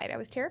terrified. I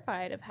was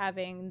terrified of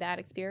having that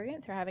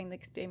experience or having the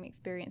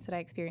experience that I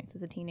experienced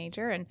as a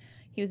teenager. And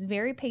he was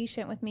very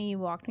patient with me. He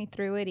walked me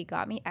through it. He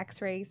got me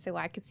x-rays so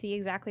I could see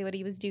exactly what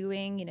he was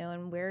doing,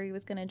 and where he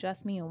was going to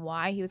adjust me and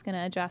why he was going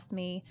to adjust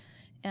me.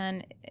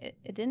 And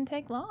it didn't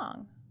take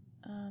long.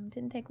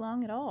 Didn't take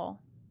long at all.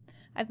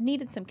 I've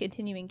needed some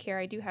continuing care.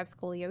 I do have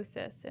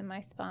scoliosis in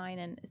my spine,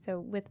 and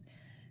so with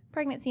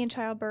pregnancy and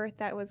childbirth,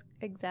 that was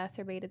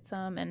exacerbated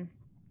some, and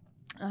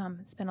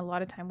spent a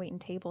lot of time waiting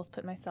tables,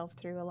 put myself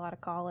through a lot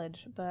of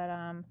college, but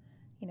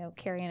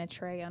carrying a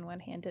tray on one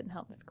hand didn't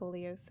help the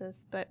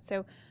scoliosis. But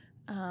so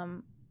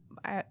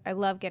I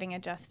love getting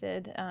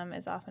adjusted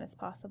as often as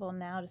possible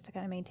now, just to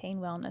kind of maintain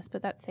wellness.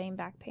 But that same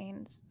back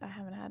pain, I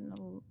haven't had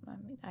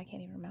I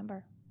can't even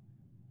remember.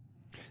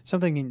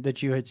 Something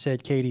that you had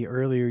said, Katie,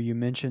 earlier, you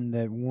mentioned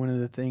that one of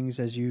the things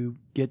as you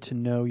get to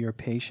know your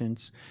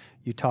patients,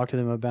 you talk to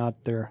them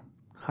about their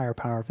higher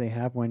power if they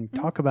have one. Mm-hmm.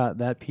 Talk about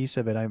that piece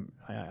of it. I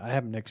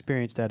haven't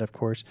experienced that, of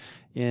course,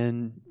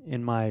 in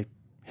my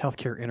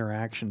healthcare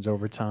interactions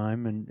over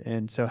time,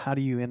 and so how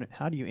do you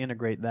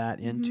integrate that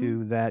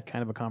into that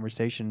kind of a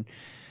conversation?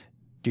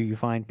 Do you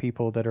find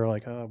people that are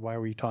like, oh, why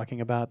were you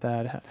talking about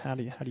that? How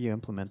do you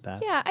implement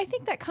that? Yeah, I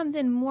think that comes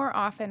in more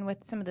often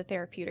with some of the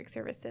therapeutic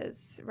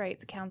services, right?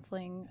 It's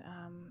counseling,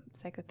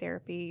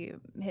 psychotherapy,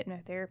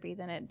 hypnotherapy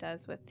than it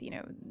does with,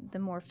 the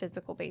more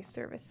physical-based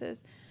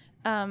services.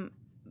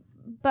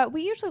 But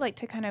we usually like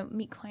to kind of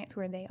meet clients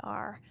where they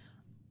are.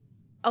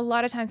 A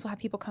lot of times we'll have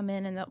people come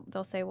in and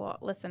they'll say, well,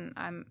 listen,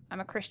 I'm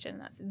a Christian.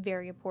 That's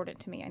very important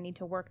to me. I need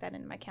to work that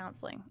into my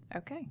counseling.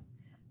 Okay.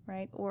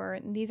 right? Or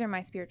these are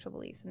my spiritual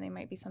beliefs, and they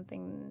might be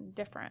something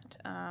different,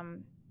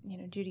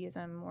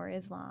 Judaism or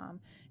Islam,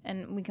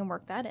 and we can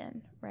work that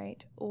in,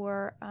 right?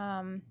 Or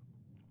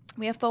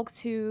we have folks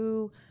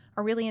who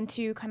are really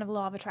into kind of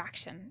law of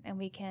attraction, and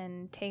we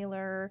can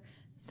tailor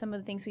some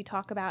of the things we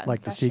talk about like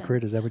in The session.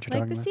 Secret, is that what you're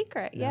talking about? Like The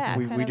Secret, yeah.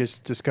 We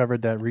just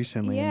discovered that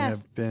recently. Yeah, and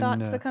have been,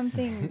 thoughts become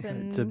things.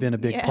 And it's been a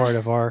big part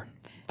of our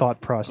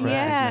thought processes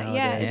nowadays.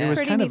 Yeah, it's It was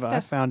pretty kind neat of, I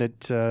stuff. found it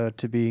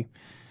to be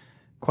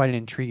quite an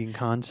intriguing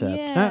concept.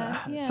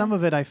 Yeah. Some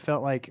of it I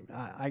felt like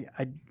I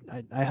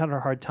had a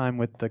hard time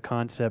with the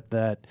concept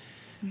that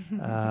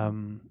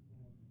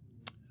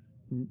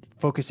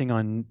focusing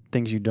on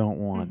things you don't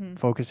want,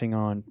 focusing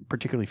on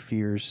particularly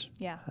fears,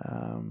 Yeah.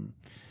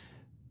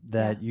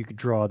 that you could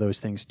draw those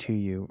things to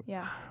you.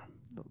 Yeah.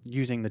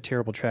 Using the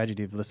terrible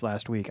tragedy of this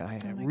last week, I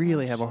my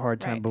really gosh. have a hard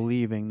time Right.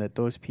 believing that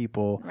those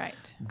people Right.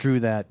 drew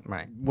that,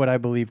 Right. what I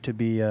believe to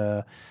be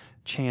a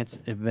chance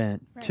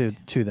event Right.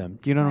 to them.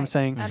 You know what I'm Right.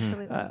 saying?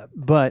 Absolutely.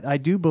 But I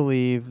do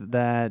believe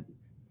that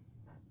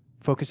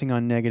focusing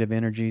on negative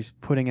energies,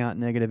 putting out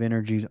negative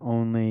energies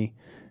only,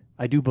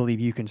 I do believe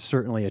you can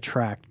certainly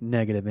attract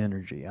negative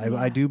energy.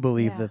 I do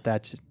believe Yeah.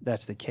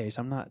 that's the case.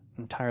 I'm not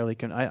entirely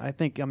I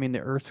think, the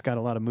Earth's got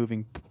a lot of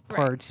moving Right.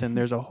 parts, and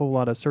there's a whole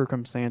lot of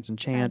circumstance and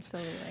chance.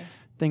 Absolutely.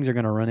 Things are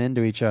going to run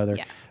into each other.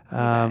 Yeah. You got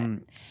it.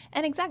 Um,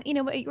 And exactly,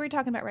 what we're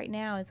talking about right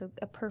now is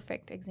a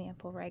perfect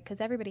example, right?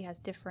 Because everybody has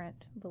different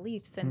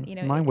beliefs, and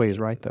my way is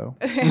right, though.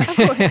 Of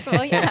course.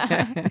 Well,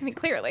 yeah. I mean,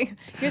 clearly,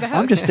 you're the host.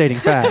 I'm just stating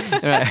facts.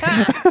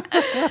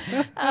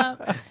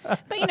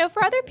 But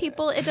for other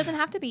people, it doesn't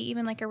have to be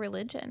even like a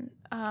religion,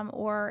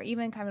 or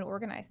even kind of an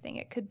organized thing.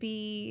 It could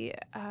be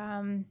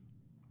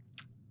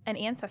an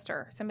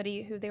ancestor,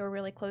 somebody who they were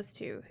really close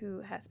to,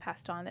 who has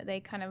passed on, that they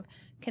kind of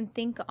can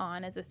think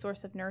on as a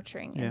source of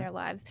nurturing in their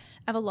lives.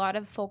 I have a lot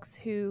of folks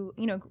who,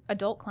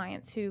 adult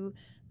clients who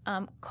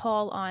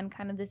call on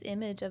kind of this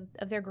image of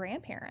their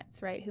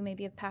grandparents, right, who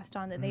maybe have passed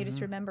on, that they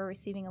just remember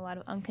receiving a lot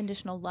of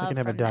unconditional love. They can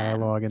have a from them.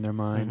 dialogue in their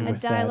mind. A with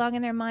dialogue that.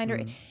 in their mind.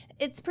 Or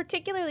it's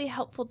particularly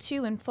helpful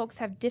too when folks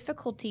have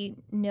difficulty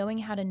knowing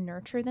how to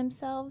nurture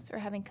themselves or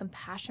having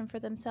compassion for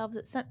themselves.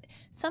 That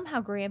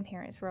somehow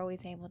grandparents were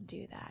always able to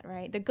do that,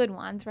 right? The good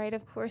ones, right?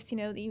 Of course,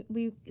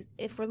 we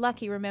if we're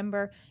lucky,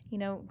 remember,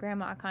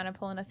 grandma kind of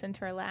pulling us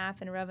into her lap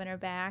and rubbing her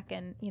back,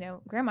 and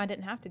grandma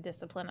didn't have to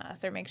discipline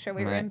us or make sure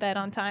we were in bed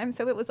on time,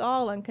 so it was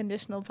all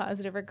unconditional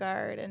positive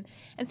regard. And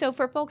so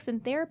for folks in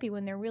therapy,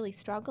 when they're really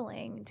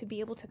struggling, to be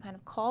able to kind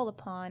of call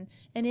upon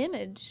an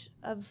image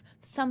of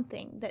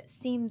something that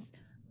seems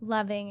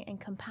loving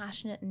and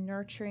compassionate and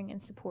nurturing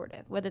and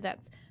supportive, whether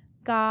that's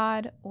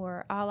God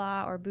or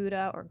Allah or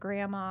Buddha or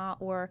grandma,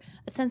 or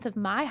a sense of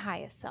my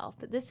highest self,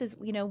 that this is,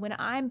 when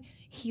I'm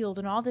healed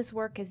and all this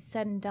work is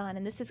said and done,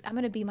 and I'm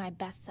going to be my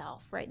best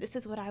self, right? This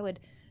is what I would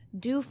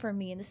do for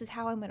me, and this is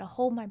how I'm going to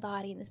hold my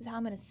body, and this is how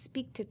I'm going to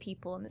speak to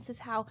people, and this is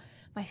how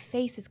my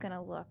face is going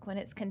to look when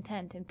it's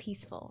content and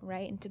peaceful,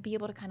 right? And to be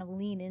able to kind of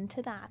lean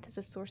into that as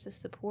a source of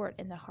support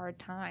in the hard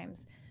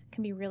times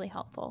can be really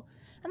helpful.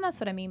 And that's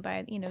what I mean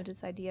by,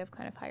 this idea of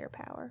kind of higher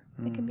power.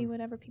 It can be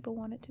whatever people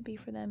want it to be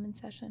for them in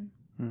session.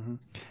 Mm-hmm.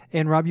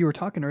 And Rob, you were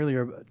talking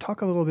earlier,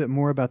 talk a little bit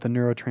more about the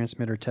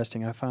neurotransmitter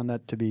testing. I found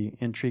that to be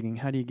intriguing.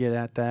 How do you get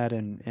at that?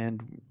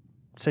 And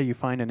say you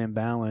find an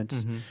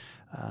imbalance,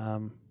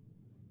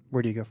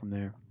 where do you go from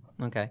there?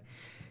 Okay.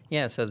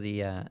 Yeah, so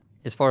the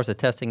as far as the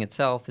testing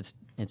itself, it's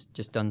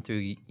just done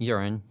through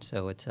urine,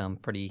 so it's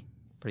pretty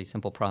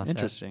simple process.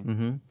 Interesting.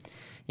 Mm-hmm.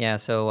 Yeah,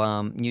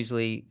 so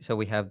usually,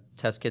 we have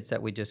test kits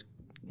that we just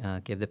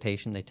give the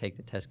patient. They take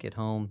the test kit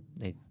home.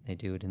 They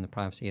do it in the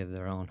privacy of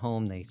their own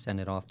home. They send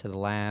it off to the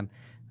lab.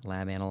 The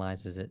lab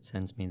analyzes it,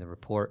 sends me the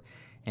report,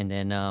 and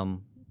then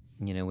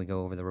we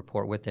go over the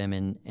report with them.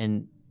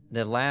 And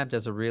the lab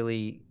does a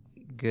really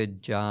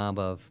good job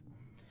of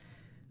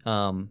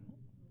identifying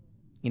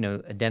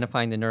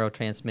the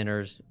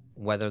neurotransmitters,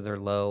 whether they're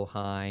low,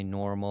 high,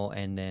 normal,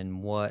 and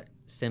then what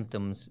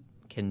symptoms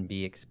can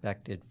be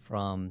expected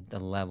from the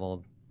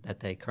level that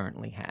they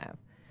currently have.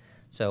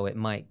 So it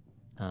might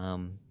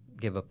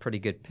give a pretty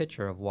good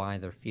picture of why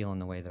they're feeling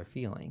the way they're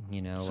feeling.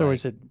 So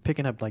is it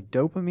picking up like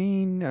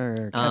dopamine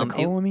or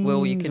catecholamines?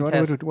 well, you can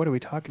test. What are we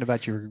talking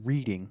about? You're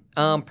reading.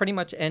 Pretty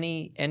much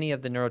any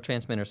of the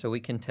neurotransmitters. So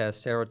we can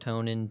test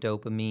serotonin,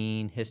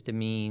 dopamine,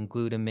 histamine,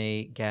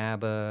 glutamate,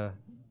 GABA,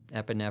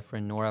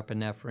 epinephrine,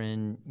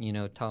 norepinephrine,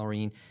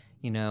 taurine,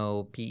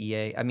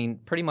 PEA. I mean,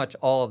 pretty much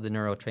all of the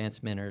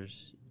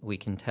neurotransmitters we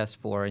can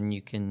test for, and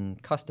you can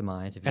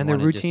customize if you And they're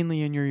want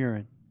routinely in your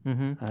urine.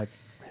 Mm-hmm. I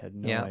had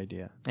no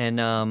idea.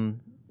 And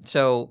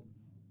so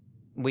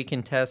we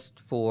can test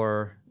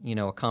for,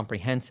 a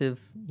comprehensive,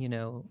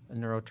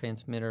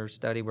 neurotransmitter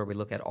study where we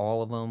look at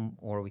all of them,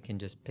 or we can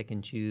just pick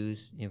and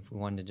choose. If we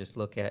wanted to just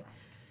look at,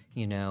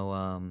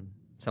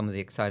 some of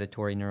the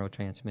excitatory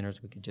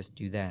neurotransmitters, we could just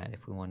do that.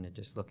 If we wanted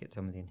to just look at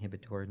some of the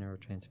inhibitory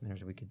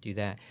neurotransmitters, we could do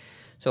that.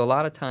 So a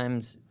lot of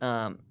times,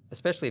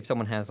 especially if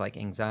someone has like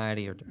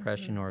anxiety or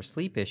depression or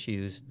sleep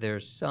issues,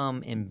 there's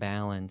some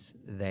imbalance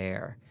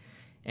there.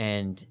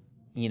 And,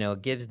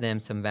 it gives them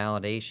some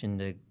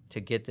validation to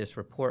get this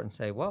report and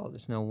say, well,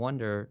 there's no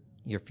wonder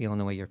you're feeling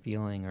the way you're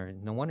feeling, or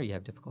no wonder you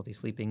have difficulty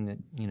sleeping, that,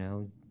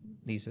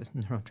 these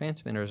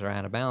neurotransmitters are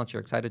out of balance.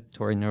 Your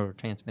excitatory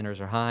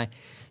neurotransmitters are high,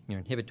 your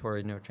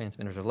inhibitory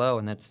neurotransmitters are low,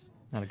 and that's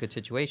not a good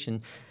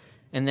situation.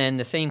 And then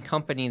the same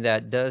company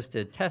that does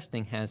the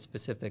testing has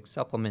specific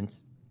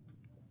supplements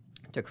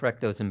to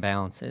correct those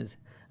imbalances,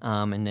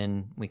 and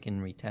then we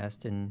can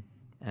retest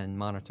and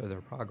monitor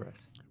their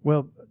progress.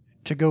 Well,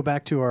 to go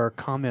back to our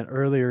comment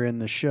earlier in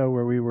the show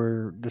where we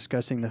were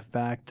discussing the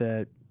fact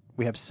that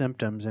we have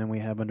symptoms and we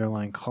have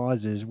underlying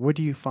causes, what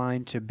do you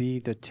find to be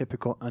the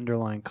typical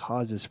underlying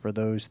causes for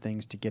those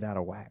things to get out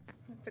of whack?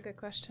 That's a good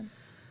question.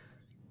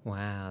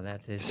 Wow,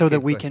 that is so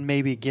that we can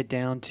maybe get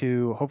down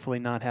to hopefully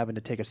not having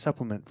to take a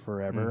supplement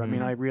forever. Mm-hmm. I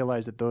mean, I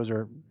realize that those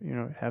are,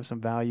 have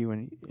some value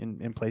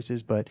in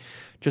places, but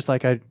just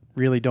like I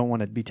really don't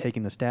want to be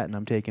taking the statin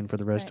I'm taking for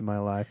the rest of my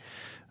life,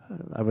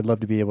 I would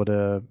love to be able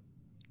to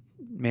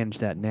manage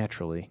that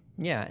naturally.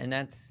 Yeah,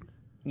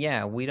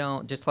 and we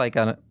don't, just like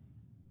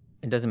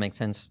it doesn't make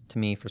sense to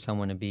me for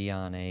someone to be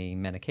on a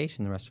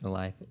medication the rest of their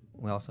life.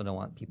 We also don't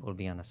want people to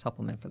be on a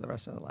supplement for the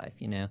rest of their life,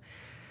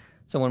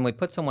 So when we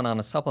put someone on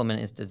a supplement,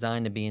 it's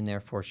designed to be in there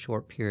for a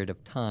short period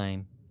of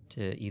time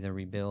to either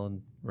rebuild,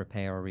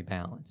 repair, or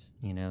rebalance,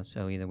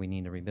 So either we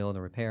need to rebuild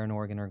or repair an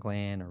organ or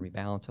gland, or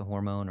rebalance a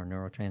hormone or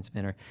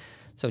neurotransmitter.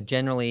 So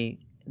generally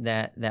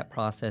that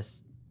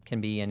process can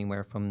be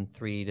anywhere from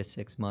 3 to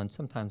 6 months,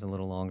 sometimes a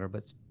little longer,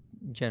 but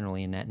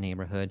generally in that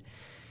neighborhood.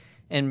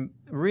 And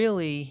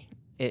really,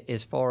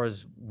 as far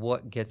as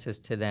what gets us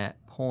to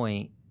that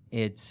point,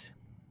 it's,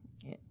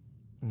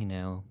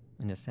 and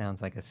it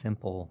sounds like a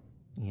simple,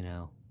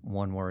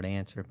 one-word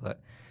answer,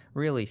 but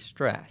really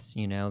stress.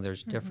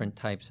 There's different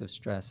types of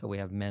stress. So we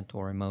have mental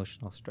or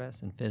emotional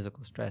stress and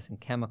physical stress and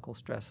chemical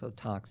stress, so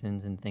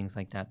toxins and things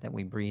like that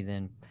we breathe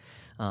in,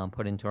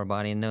 put into our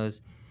body. And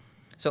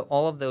so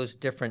all of those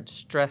different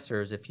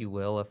stressors, if you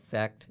will,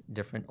 affect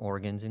different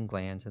organs and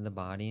glands in the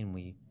body,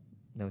 and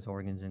those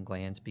organs and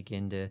glands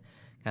begin to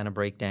kind of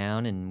break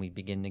down, and we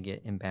begin to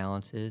get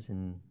imbalances,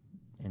 and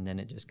then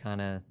it just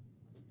kind of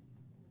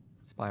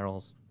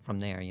spirals from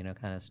there,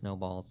 kind of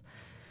snowballs.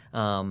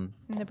 And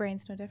the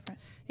brain's no different.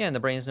 Yeah, and the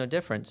brain's no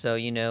different. So,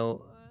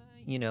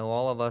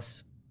 all of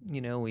us,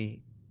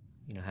 we,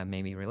 have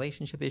maybe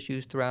relationship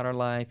issues throughout our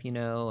life,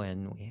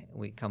 and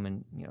we come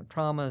in,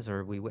 traumas,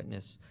 or we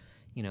witness,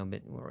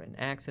 we're in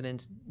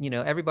accidents.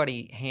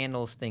 Everybody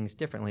handles things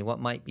differently. What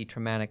might be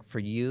traumatic for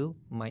you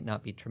might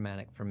not be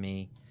traumatic for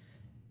me.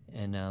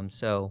 And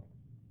so,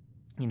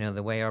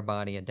 the way our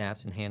body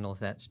adapts and handles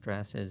that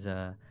stress is,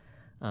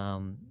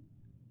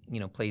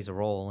 plays a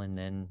role. And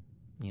then,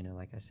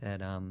 like I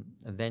said,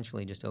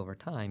 eventually just over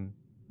time,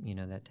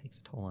 that takes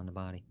a toll on the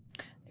body.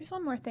 There's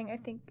one more thing I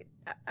think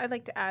I'd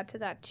like to add to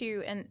that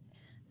too. And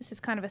this is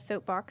kind of a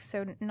soapbox,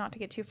 so not to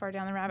get too far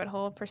down the rabbit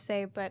hole per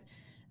se, but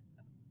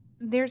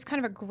there's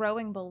kind of a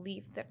growing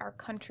belief that our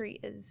country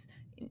is,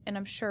 and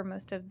I'm sure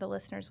most of the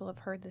listeners will have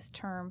heard this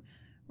term,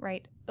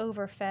 right,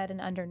 overfed and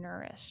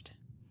undernourished.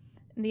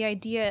 And the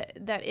idea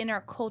that in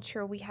our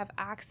culture we have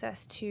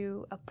access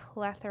to a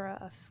plethora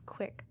of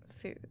quick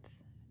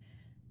foods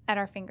at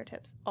our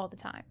fingertips all the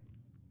time.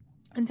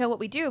 And so what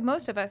we do,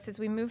 most of us, is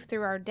we move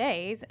through our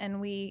days and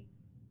we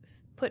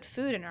put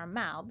food in our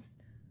mouths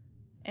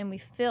and we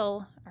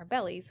fill our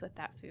bellies with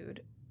that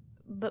food.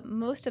 But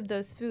most of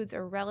those foods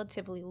are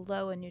relatively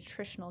low in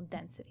nutritional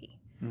density.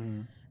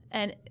 Mm-hmm.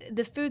 And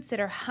the foods that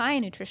are high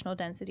in nutritional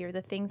density are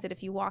the things that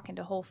if you walk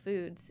into Whole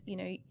Foods,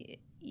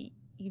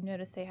 you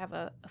notice they have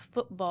a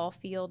football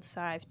field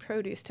size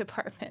produce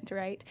department,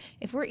 right?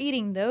 If we're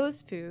eating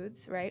those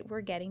foods, right,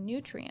 we're getting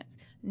nutrients.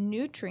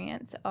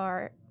 Nutrients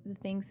are the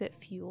things that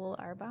fuel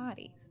our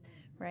bodies,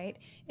 right?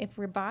 If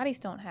our bodies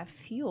don't have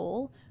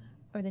fuel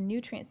or the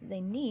nutrients that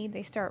they need,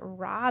 they start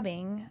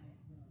robbing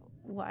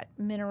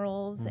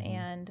minerals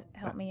and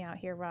help me out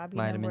here, Rob.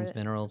 Vitamins,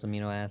 minerals,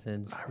 amino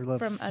acids. I love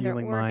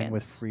fueling mine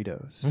with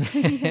Fritos.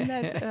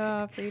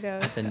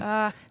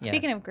 Fritos.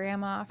 Speaking of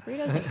Grandma,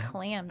 Fritos and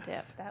clam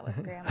dip. That was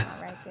Grandma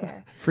right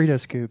there. Frito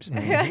scoops.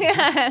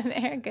 Yeah,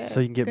 they're good. So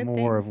you can get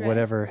more of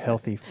whatever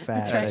healthy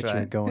fat that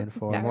you're going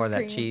for. More of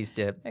that cheese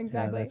dip.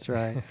 Exactly. Yeah, that's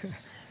right.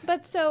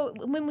 But so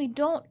when we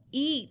don't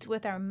eat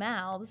with our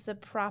mouths the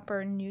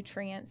proper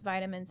nutrients,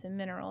 vitamins, and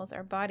minerals,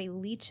 our body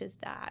leaches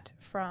that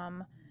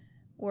from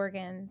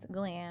organs,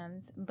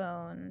 glands,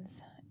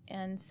 bones,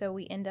 and so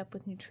we end up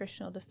with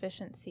nutritional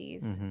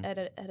deficiencies at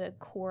a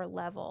core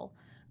level,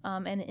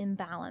 and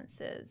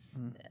imbalances,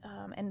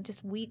 and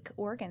just weak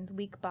organs,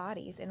 weak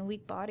bodies, and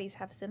weak bodies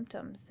have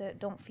symptoms that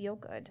don't feel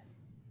good.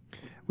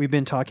 We've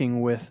been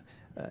talking with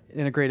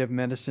integrative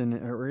medicine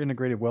or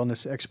integrative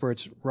wellness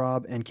experts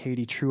Rob and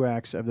Katie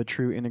Truax of the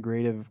True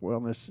Integrative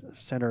Wellness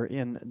Center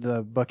in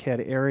the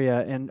Buckhead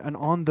area, and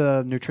on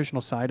the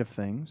nutritional side of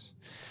things.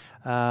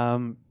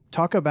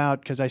 Talk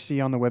about, because I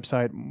see on the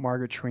website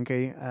Margaret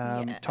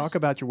Schwenke, talk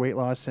about your weight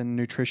loss and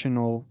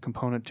nutritional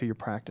component to your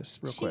practice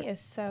real quick. She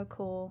is so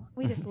cool.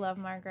 We just love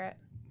Margaret.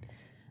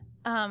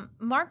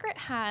 Margaret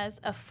has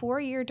a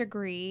 4-year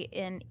degree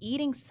in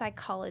eating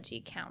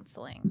psychology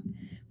counseling,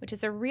 which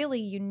is a really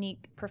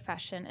unique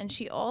profession. And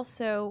she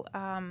also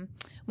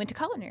went to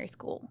culinary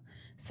school.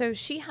 So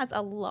she has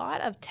a lot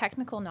of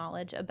technical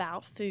knowledge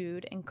about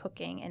food and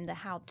cooking and the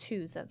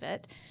how-tos of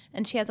it.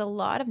 And she has a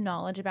lot of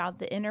knowledge about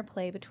the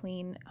interplay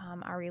between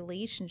our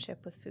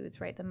relationship with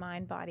foods, right? The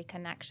mind-body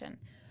connection.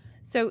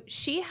 So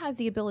she has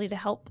the ability to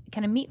help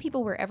kind of meet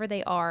people wherever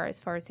they are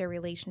as far as their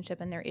relationship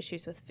and their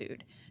issues with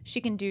food.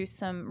 She can do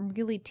some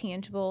really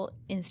tangible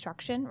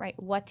instruction, right?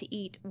 What to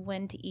eat,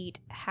 when to eat,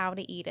 how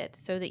to eat it,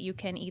 so that you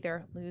can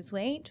either lose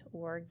weight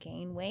or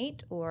gain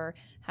weight or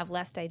have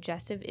less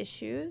digestive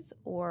issues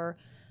or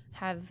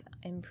have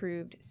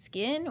improved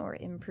skin or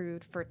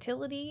improved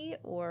fertility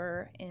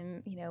or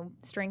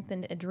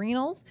strengthened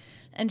adrenals.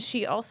 And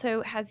she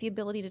also has the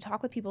ability to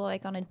talk with people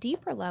like on a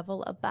deeper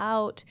level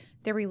about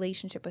their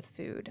relationship with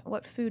food,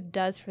 what food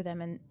does for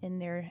them in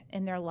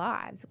their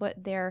lives,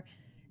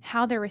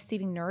 how they're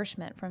receiving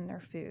nourishment from their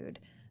food,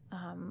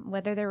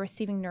 whether they're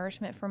receiving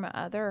nourishment from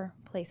other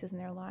places in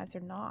their lives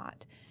or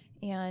not,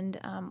 and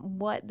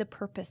what the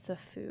purpose of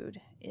food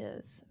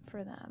is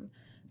for them.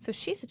 So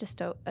she's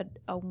just a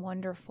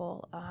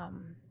wonderful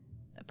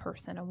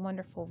person, a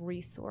wonderful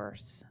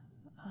resource.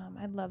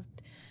 I'd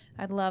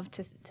love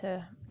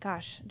to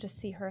just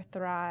see her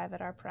thrive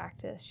at our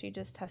practice. She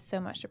just has so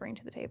much to bring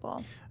to the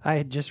table. I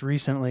had just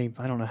recently,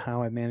 I don't know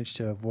how I managed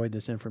to avoid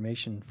this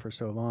information for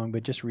so long,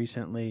 but just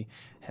recently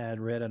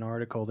had read an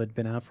article that had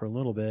been out for a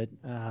little bit,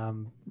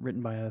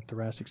 written by a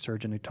thoracic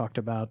surgeon who talked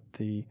about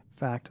the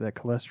fact that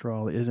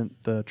cholesterol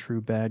isn't the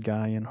true bad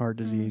guy in heart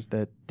disease,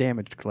 that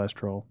damaged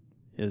cholesterol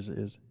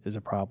is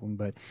a problem,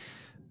 but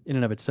in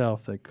and of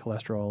itself, the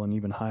cholesterol and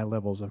even high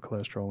levels of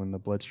cholesterol in the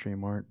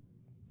bloodstream aren't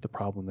the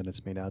problem that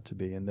it's made out to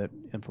be, and that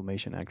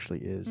inflammation actually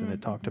is. And it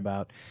talked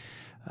about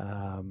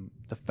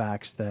the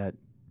facts that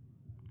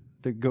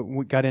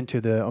we got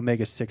into the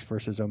omega-6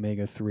 versus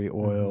omega-3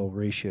 oil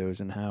ratios,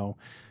 and how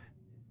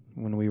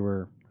when we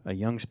were a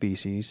young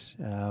species,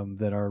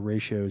 that our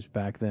ratios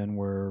back then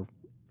were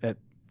at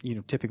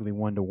typically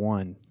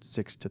 1-to-1,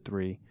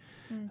 6-to-3,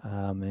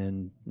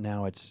 and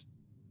now it's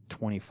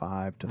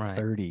 25 to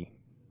 30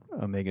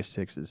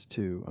 omega-6s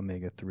to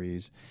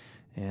omega-3s.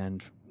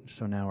 And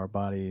so now our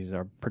bodies,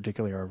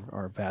 particularly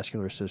our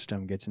vascular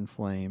system, gets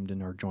inflamed,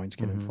 and our joints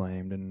get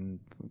inflamed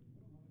and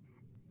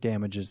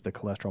damages the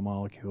cholesterol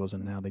molecules,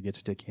 and now they get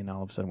sticky, and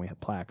all of a sudden we have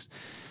plaques.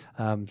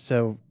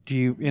 So do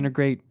you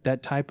integrate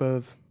that type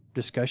of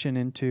discussion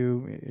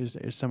into, is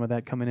some of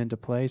that coming into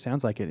play?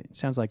 Sounds like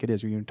it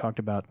is. You talked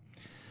about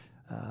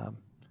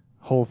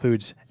Whole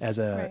Foods as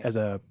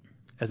a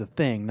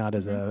thing, not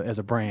as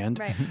a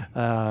brand,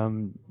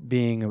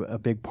 being a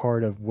big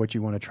part of what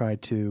you want to try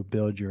to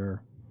build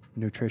your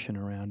nutrition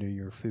around, or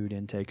your food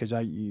intake. Because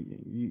I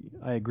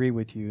agree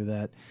with you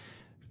that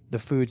the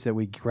foods that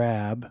we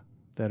grab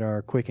that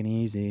are quick and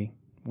easy,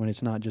 when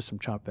it's not just some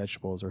chopped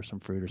vegetables or some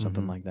fruit or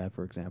something like that,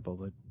 for example,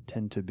 that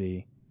tend to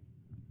be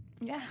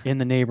in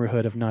the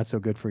neighborhood of not so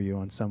good for you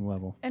on some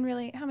level. And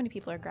really, how many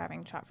people are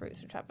grabbing chopped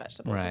fruits or chopped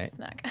vegetables as a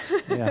snack?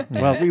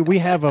 Well, we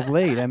have of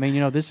late. I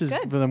mean, this is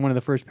one of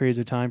the first periods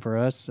of time for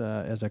us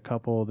as a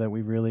couple that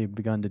we've really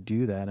begun to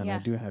do that. And I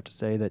do have to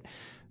say that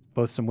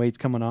both some weight's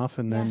coming off,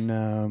 and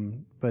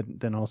then, but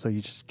then also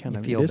you just kind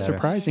of, it's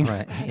surprising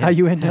how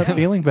you end up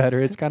feeling better.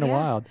 It's kind of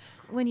wild.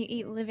 When you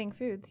eat living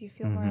foods, you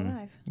feel more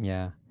alive.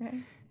 Yeah. Right?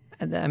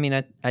 I mean,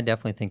 I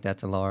definitely think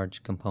that's a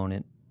large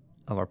component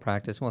of our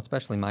practice. Well,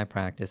 especially my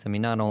practice. I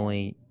mean, not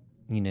only,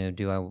 we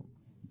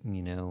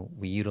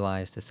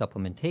utilize the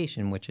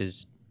supplementation, which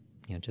is,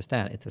 just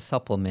that. It's a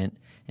supplement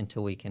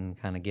until we can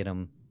kind of get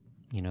them,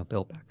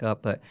 built back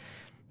up. But,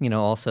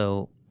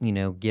 also,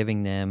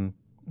 giving them,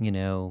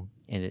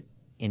 an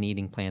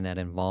eating plan that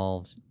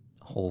involves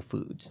whole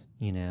foods,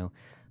 your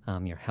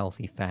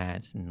healthy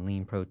fats and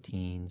lean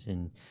proteins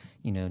and,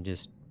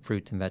 just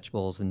fruits and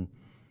vegetables and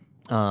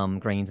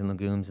grains and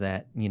legumes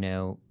that,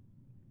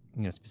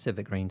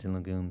 specific grains and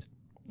legumes,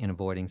 and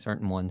avoiding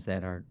certain ones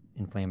that are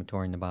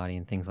inflammatory in the body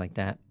and things like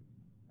that.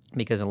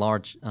 Because a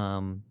large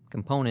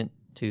component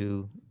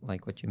to,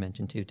 like what you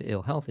mentioned to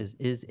ill health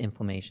is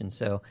inflammation.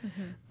 So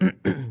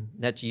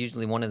that's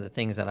usually one of the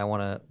things that I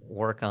want to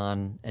work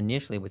on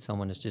initially with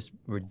someone, is just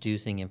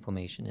reducing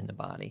inflammation in the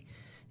body.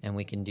 And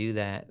we can do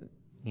that,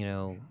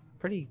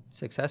 pretty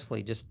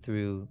successfully just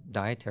through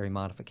dietary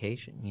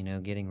modification,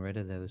 getting rid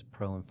of those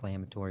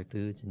pro-inflammatory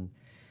foods and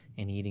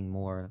eating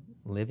more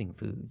living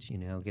foods,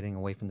 getting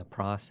away from the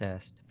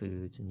processed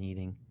foods and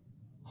eating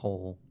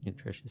whole,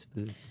 nutritious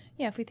foods.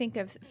 Yeah, if we think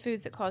of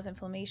foods that cause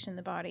inflammation in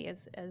the body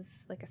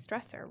as like a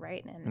stressor,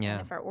 right? And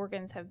if our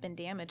organs have been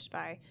damaged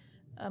by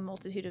a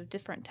multitude of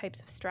different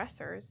types of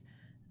stressors,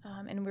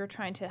 and we're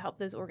trying to help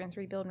those organs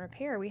rebuild and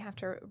repair, we have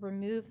to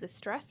remove the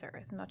stressor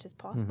as much as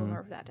possible in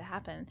order for that to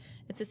happen.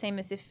 It's the same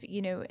as if,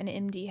 an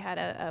MD had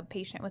a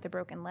patient with a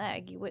broken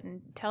leg. You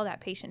wouldn't tell that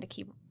patient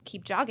to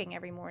keep jogging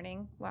every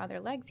morning while their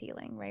leg's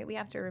healing, right? We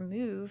have to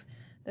remove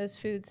those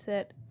foods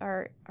that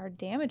are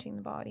damaging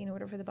the body in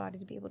order for the body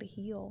to be able to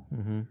heal.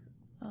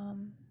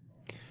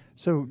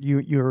 So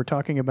you were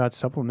talking about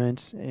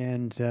supplements,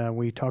 and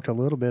we talked a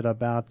little bit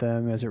about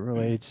them as it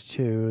relates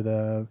to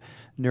the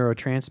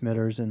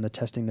neurotransmitters and the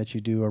testing that you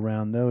do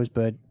around those.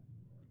 But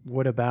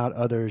what about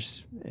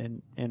others,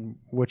 and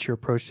what's your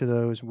approach to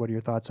those? What are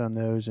your thoughts on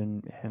those,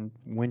 and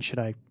when should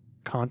I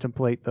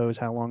contemplate those?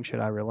 How long should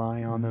I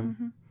rely on them?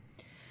 Mm-hmm.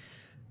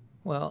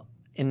 Well,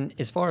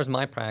 as far as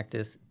my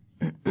practice,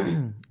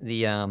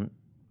 the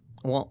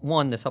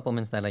the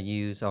supplements that I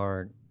use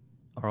are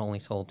only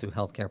sold through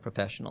healthcare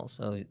professionals,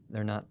 so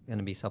they're not going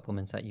to be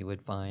supplements that you would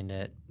find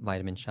at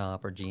Vitamin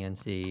Shop or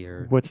GNC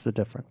or. What's the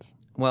difference?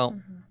 Well,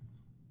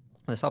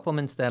 the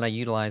supplements that I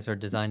utilize are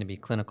designed to be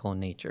clinical in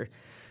nature,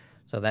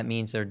 so that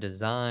means they're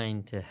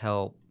designed to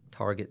help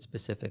target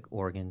specific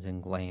organs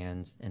and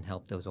glands and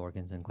help those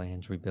organs and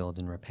glands rebuild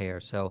and repair.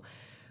 So,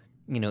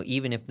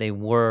 even if they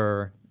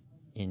were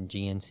in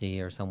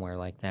GNC or somewhere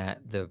like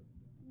that, the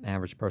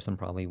average person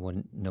probably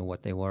wouldn't know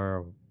what they were,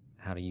 or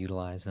how to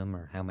utilize them,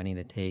 or how many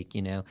to take,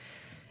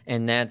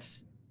 and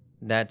that's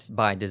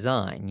by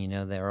design.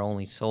 They're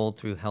only sold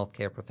through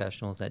healthcare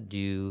professionals that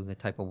do the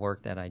type of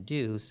work that I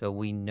do, so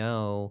we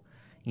know,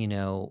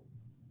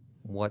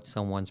 what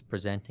someone's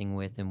presenting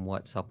with and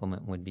what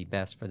supplement would be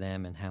best for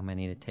them and how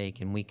many to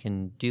take, and we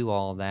can do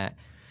all that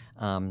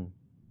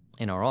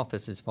in our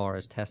office as far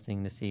as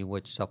testing to see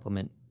which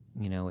supplement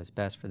is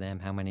best for them,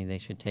 how many they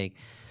should take,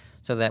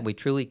 so that we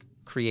truly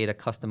create a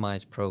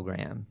customized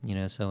program.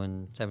 So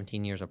in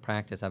 17 years of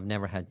practice, I've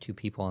never had two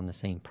people on the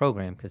same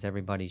program because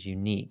everybody's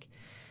unique.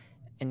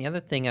 And the other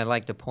thing I'd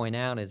like to point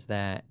out is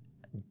that,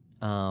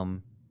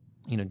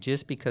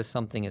 just because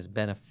something is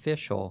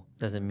beneficial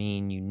doesn't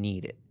mean you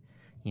need it.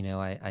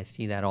 I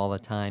see that all the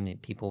time,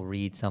 that people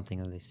read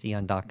something that they see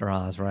on Dr.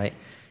 Oz, right?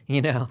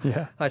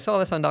 Yeah. I saw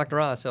this on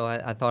Dr. Oz, so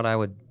I thought I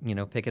would,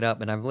 pick it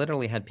up. And I've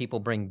literally had people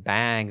bring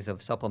bags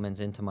of supplements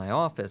into my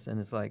office, and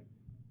it's like,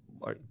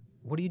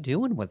 what are you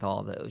doing with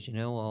all those?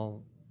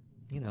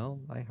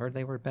 I heard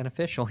they were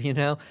beneficial,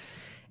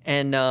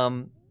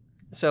 And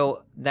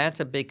so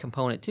that's a big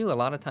component too. A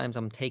lot of times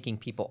I'm taking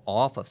people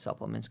off of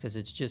supplements because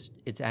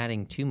it's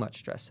adding too much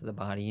stress to the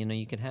body.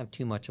 You can have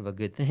too much of a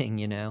good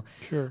thing,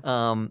 Sure.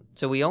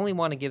 So we only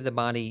want to give the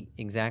body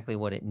exactly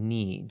what it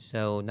needs.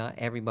 So not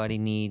everybody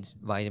needs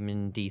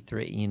vitamin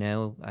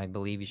D3, I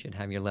believe you should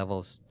have your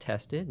levels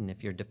tested. And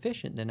if you're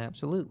deficient, then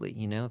absolutely,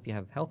 if you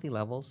have healthy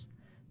levels,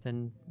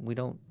 then we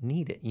don't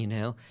need it,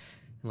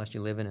 unless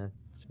you live in a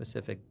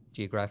specific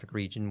geographic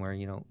region where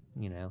you don't,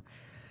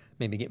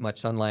 maybe get much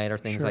sunlight or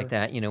things Sure. like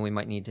that. We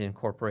might need to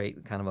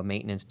incorporate kind of a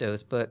maintenance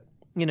dose. But,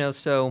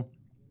 so,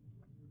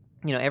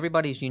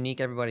 everybody's unique,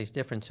 everybody's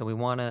different. So we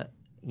want to,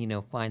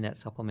 find that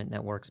supplement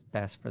that works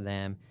best for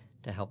them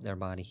to help their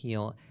body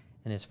heal.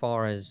 And as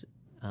far as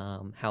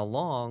how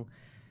long,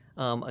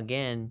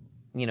 again,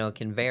 it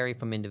can vary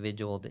from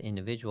individual to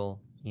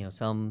individual.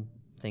 Some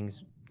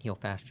things heal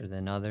faster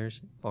than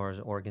others as far as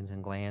organs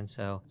and glands.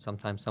 So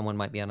sometimes someone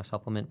might be on a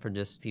supplement for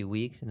just a few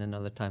weeks, and then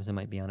other times they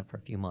might be on it for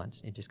a few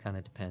months. It just kind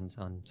of depends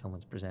on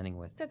someone's presenting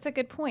with. That's a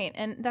good point,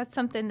 and that's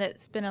something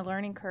that's been a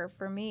learning curve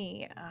for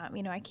me.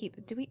 I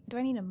keep, do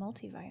I need a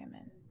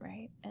multivitamin,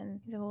 right? And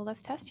he said, well,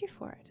 let's test you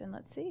for it, and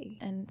let's see.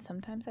 And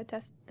sometimes I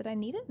test that I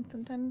need it, and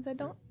sometimes I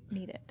don't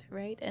need it,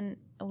 right?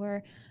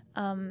 Or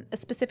a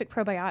specific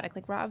probiotic,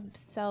 like Rob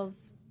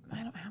sells.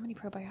 I don't know how many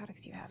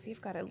probiotics you have.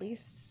 You've got at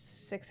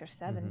least 6 or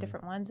 7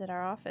 different ones at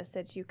our office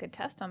that you could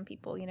test on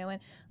people, and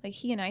like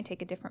he and I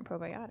take a different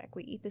probiotic.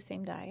 We eat the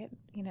same diet,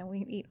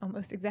 we eat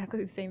almost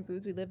exactly the same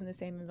foods. We live in the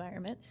same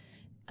environment.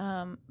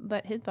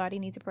 But his body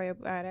needs a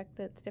probiotic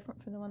that's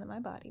different from the one that my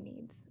body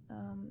needs.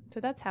 So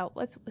that's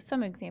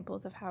some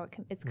examples of how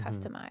it's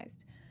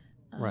customized.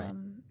 Right.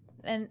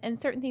 And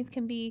certain things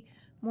can be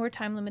more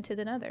time limited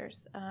than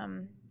others.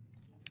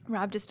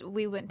 Rob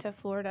we went to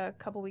Florida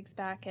a couple weeks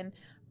back, and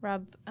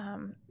Rob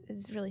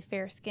is really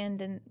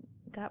fair-skinned and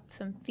got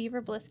some fever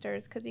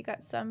blisters because he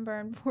got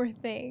sunburned, poor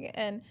thing,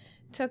 and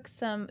took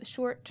some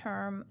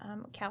short-term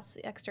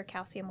extra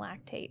calcium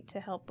lactate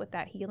to help with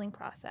that healing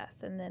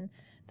process. And then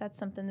that's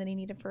something that he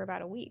needed for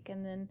about a week,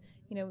 and then,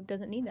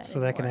 doesn't need that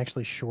anymore. That can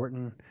actually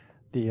shorten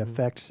the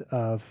effects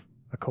of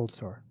a cold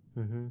sore.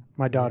 Mm-hmm.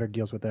 My daughter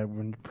deals with that,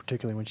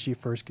 particularly when she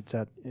first gets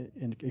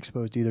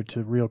exposed either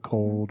to real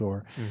cold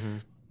or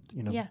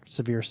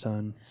severe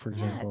sun, for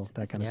example,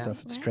 that kind of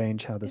stuff. It's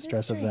strange how the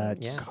stress of that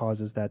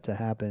causes that to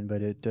happen,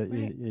 but it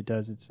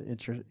does. It's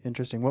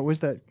interesting. What was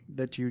that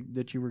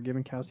you were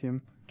given?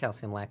 Calcium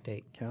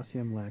lactate.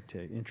 Calcium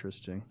lactate.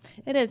 Interesting.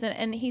 It is,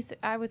 and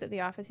I was at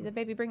the office. He said,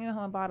 "Baby, bring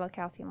home a bottle of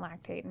calcium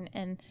lactate,"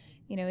 and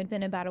it'd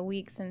been about a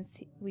week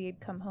since we had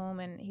come home,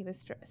 and he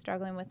was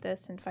struggling with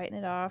this and fighting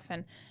it off,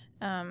 and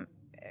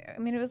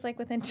it was like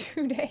within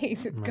 2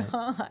 days, it's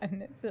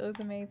gone. It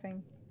was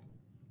amazing.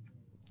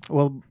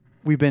 Well,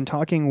 we've been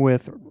talking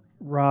with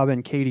Rob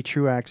and Katie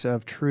Truax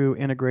of True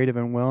Integrative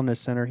and Wellness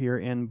Center here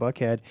in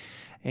Buckhead,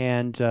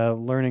 and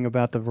learning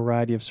about the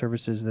variety of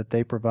services that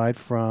they provide,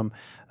 from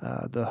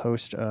the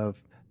host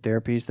of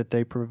therapies that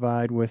they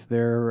provide with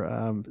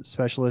their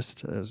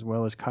specialists, as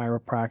well as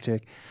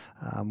chiropractic,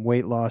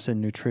 weight loss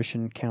and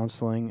nutrition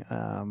counseling,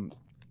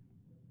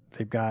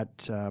 they've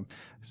got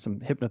some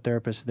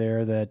hypnotherapists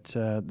there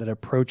that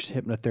approach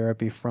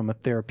hypnotherapy from a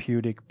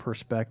therapeutic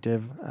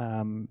perspective,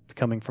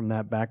 coming from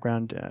that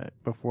background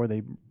before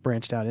they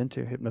branched out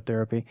into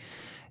hypnotherapy.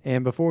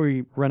 And before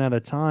we run out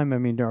of time, I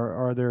mean,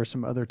 are there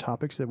some other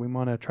topics that we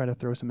want to try to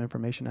throw some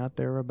information out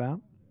there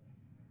about?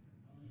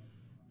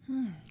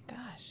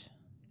 Gosh,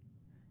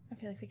 I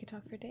feel like we could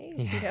talk for days.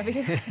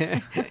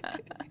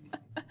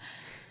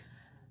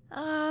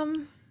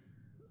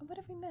 What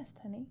have we missed,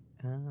 honey?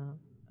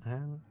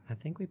 I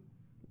think we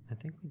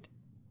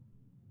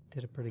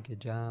did a pretty good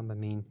job. I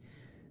mean,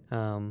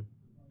 well,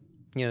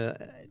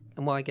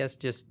 I guess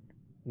just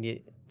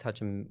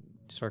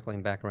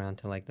circling back around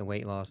to like the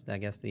weight loss. I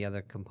guess the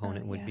other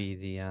component would be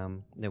the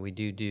that we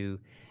do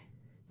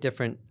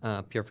different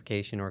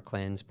purification or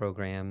cleanse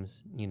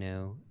programs.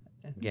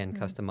 Again,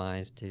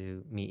 customized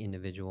to meet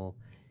individual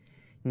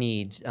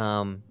needs.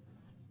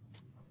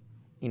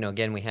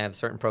 Again, we have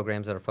certain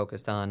programs that are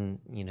focused on,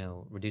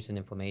 reducing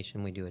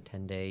inflammation. We do a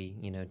 10-day,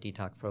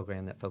 detox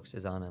program that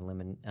focuses on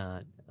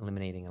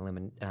eliminating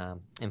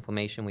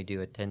inflammation. We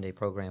do a 10-day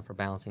program for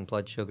balancing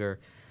blood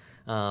sugar.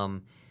 Have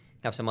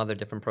some other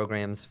different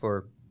programs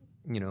for,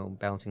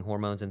 balancing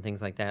hormones and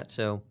things like that.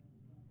 So,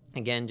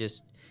 again,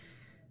 just,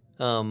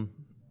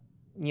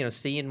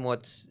 seeing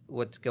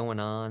what's going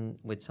on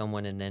with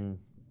someone and then,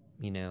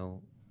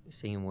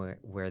 seeing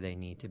where they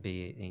need to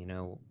be.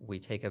 We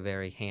take a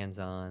very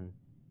hands-on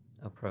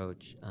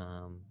approach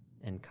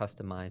and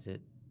customize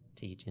it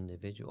to each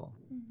individual.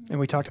 And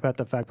we talked about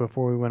the fact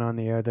before we went on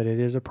the air that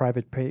it is a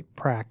private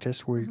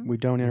practice. We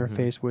don't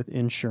interface with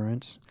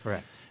insurance.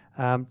 Correct.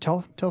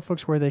 Tell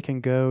folks where they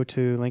can go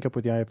to link up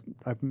with you.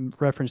 I've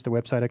referenced the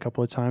website a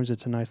couple of times.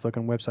 It's a nice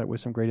looking website with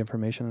some great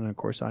information. And of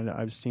course,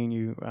 I've seen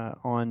you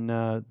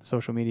on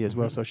social media as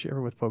well. So share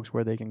with folks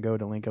where they can go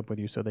to link up with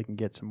you so they can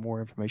get some more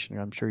information.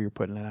 I'm sure you're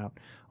putting it out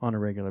on a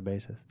regular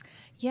basis.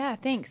 Yeah,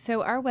 thanks.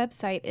 So our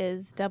website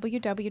is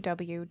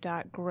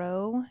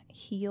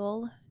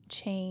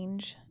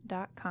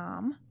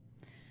www.growhealchange.com.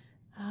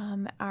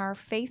 Our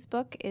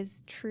Facebook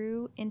is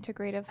True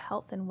Integrative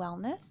Health and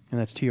Wellness. And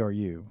that's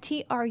TRU.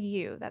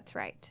 TRU, that's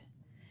right.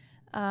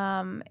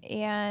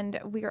 And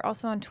we are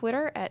also on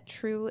Twitter at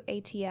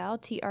TrueATL,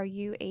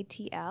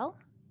 TRUATL.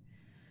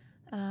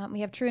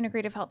 We have True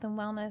Integrative Health and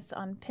Wellness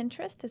on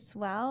Pinterest as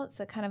well. It's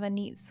a kind of a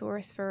neat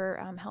source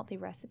for healthy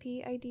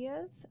recipe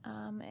ideas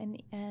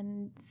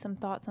and some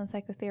thoughts on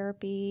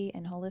psychotherapy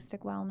and holistic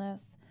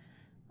wellness.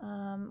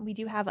 We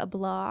do have a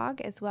blog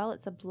as well.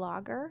 It's a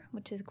blogger,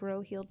 which is Grow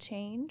Heal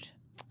Change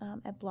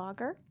at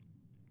Blogger.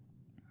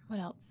 What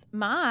else?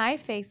 My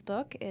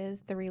Facebook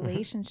is the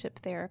relationship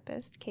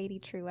therapist, Katie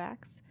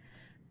Truax.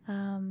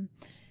 Let's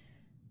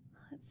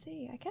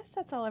see. I guess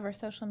that's all of our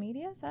social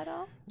media. Is that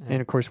all?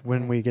 And of course,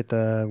 when we get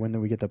the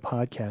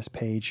podcast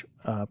page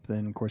up,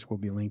 then of course we'll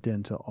be linked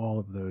into all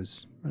of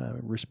those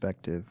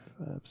respective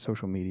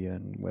social media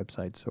and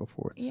websites, so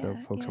forth. Yeah, so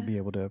folks will be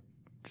able to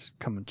just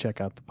come and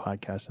check out the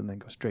podcast and then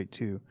go straight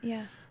to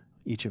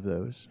each of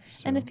those.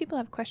 So. And if people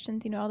have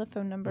questions, all the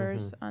phone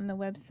numbers on the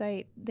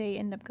website, they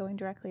end up going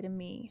directly to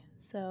me.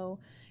 So,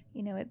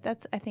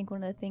 that's, I think,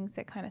 one of the things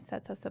that kind of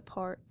sets us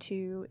apart,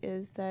 too,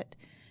 is that,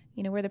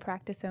 we're the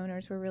practice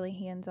owners. We're really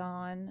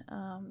hands-on.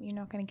 You're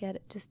not going to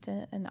get just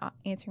an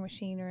answering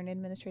machine or an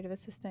administrative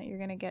assistant. You're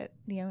going to get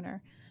the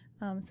owner.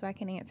 So I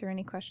can answer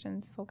any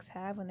questions folks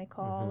have when they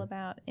call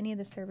about any of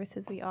the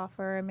services we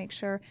offer and make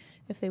sure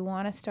if they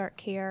want to start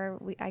care,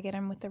 I get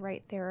them with the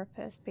right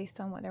therapist based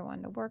on what they're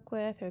wanting to work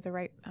with, or the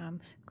right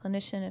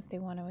clinician if they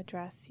want to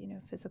address,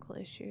 physical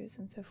issues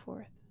and so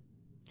forth.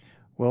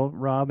 Well,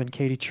 Rob and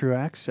Katie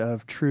Truax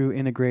of True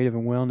Integrative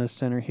and Wellness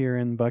Center here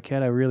in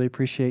Buckhead, I really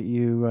appreciate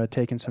you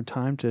taking some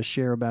time to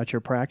share about your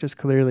practice.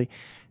 Clearly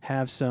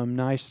have some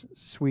nice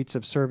suites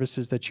of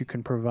services that you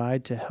can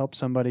provide to help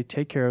somebody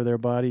take care of their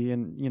body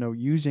and,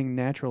 using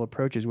natural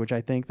approaches, which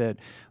I think that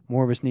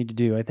more of us need to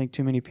do. I think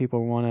too many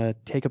people want to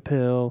take a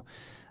pill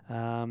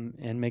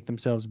and make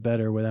themselves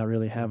better without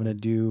really having to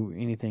do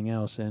anything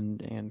else.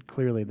 And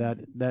clearly that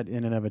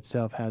in and of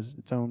itself has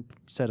its own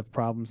set of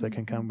problems that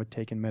can come with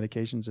taking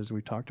medications, as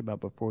we talked about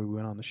before we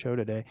went on the show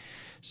today.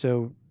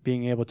 So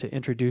being able to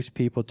introduce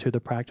people to the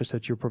practice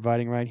that you're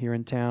providing right here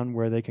in town,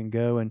 where they can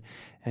go and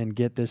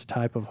get this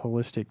type of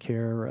holistic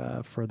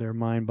care for their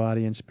mind,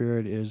 body, and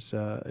spirit is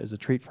a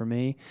treat for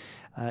me.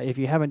 If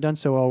you haven't done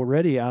so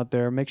already out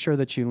there, make sure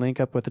that you link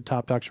up with the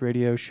Top Docs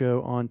Radio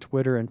Show on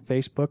Twitter and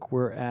Facebook.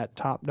 We're at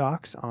Top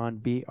Docs on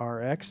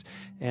BRX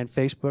and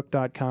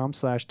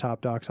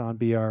Facebook.com/Top Docs on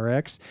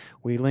BRX.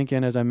 We link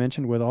in, as I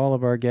mentioned, with all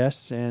of our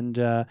guests, and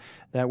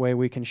that way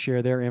we can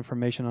share their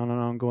information on an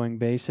ongoing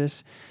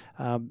basis.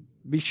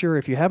 Be sure,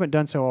 if you haven't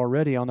done so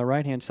already, on the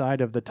right-hand side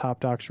of the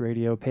Top Docs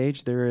Radio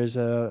page, there is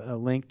a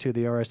link to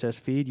the RSS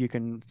feed. You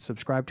can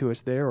subscribe to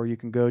us there, or you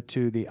can go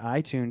to the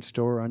iTunes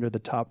store under the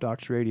Top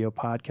Docs Radio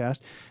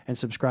podcast and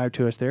subscribe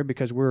to us there,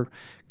 because we're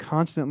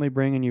constantly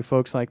bringing you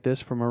folks like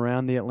this from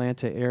around the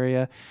Atlanta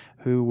area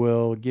who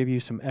will give you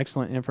some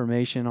excellent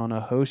information on a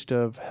host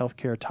of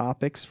healthcare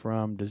topics,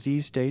 from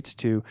disease states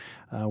to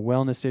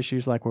wellness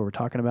issues like what we're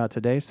talking about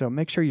today. So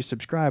make sure you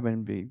subscribe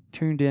and be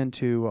tuned in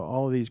to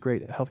all of these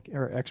great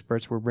healthcare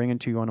experts we're bringing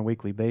to you on a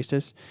weekly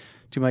basis.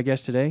 To my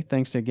guest today,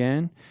 thanks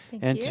again.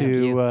 Thank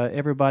you. To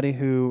everybody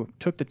who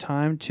took the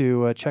time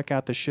to check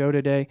out the show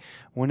today,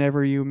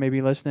 whenever you may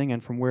be listening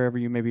and from wherever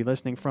you may be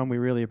listening from, we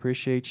really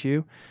appreciate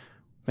you.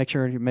 Make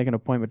sure you make an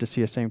appointment to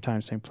see us same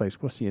time, same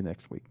place. We'll see you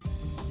next week.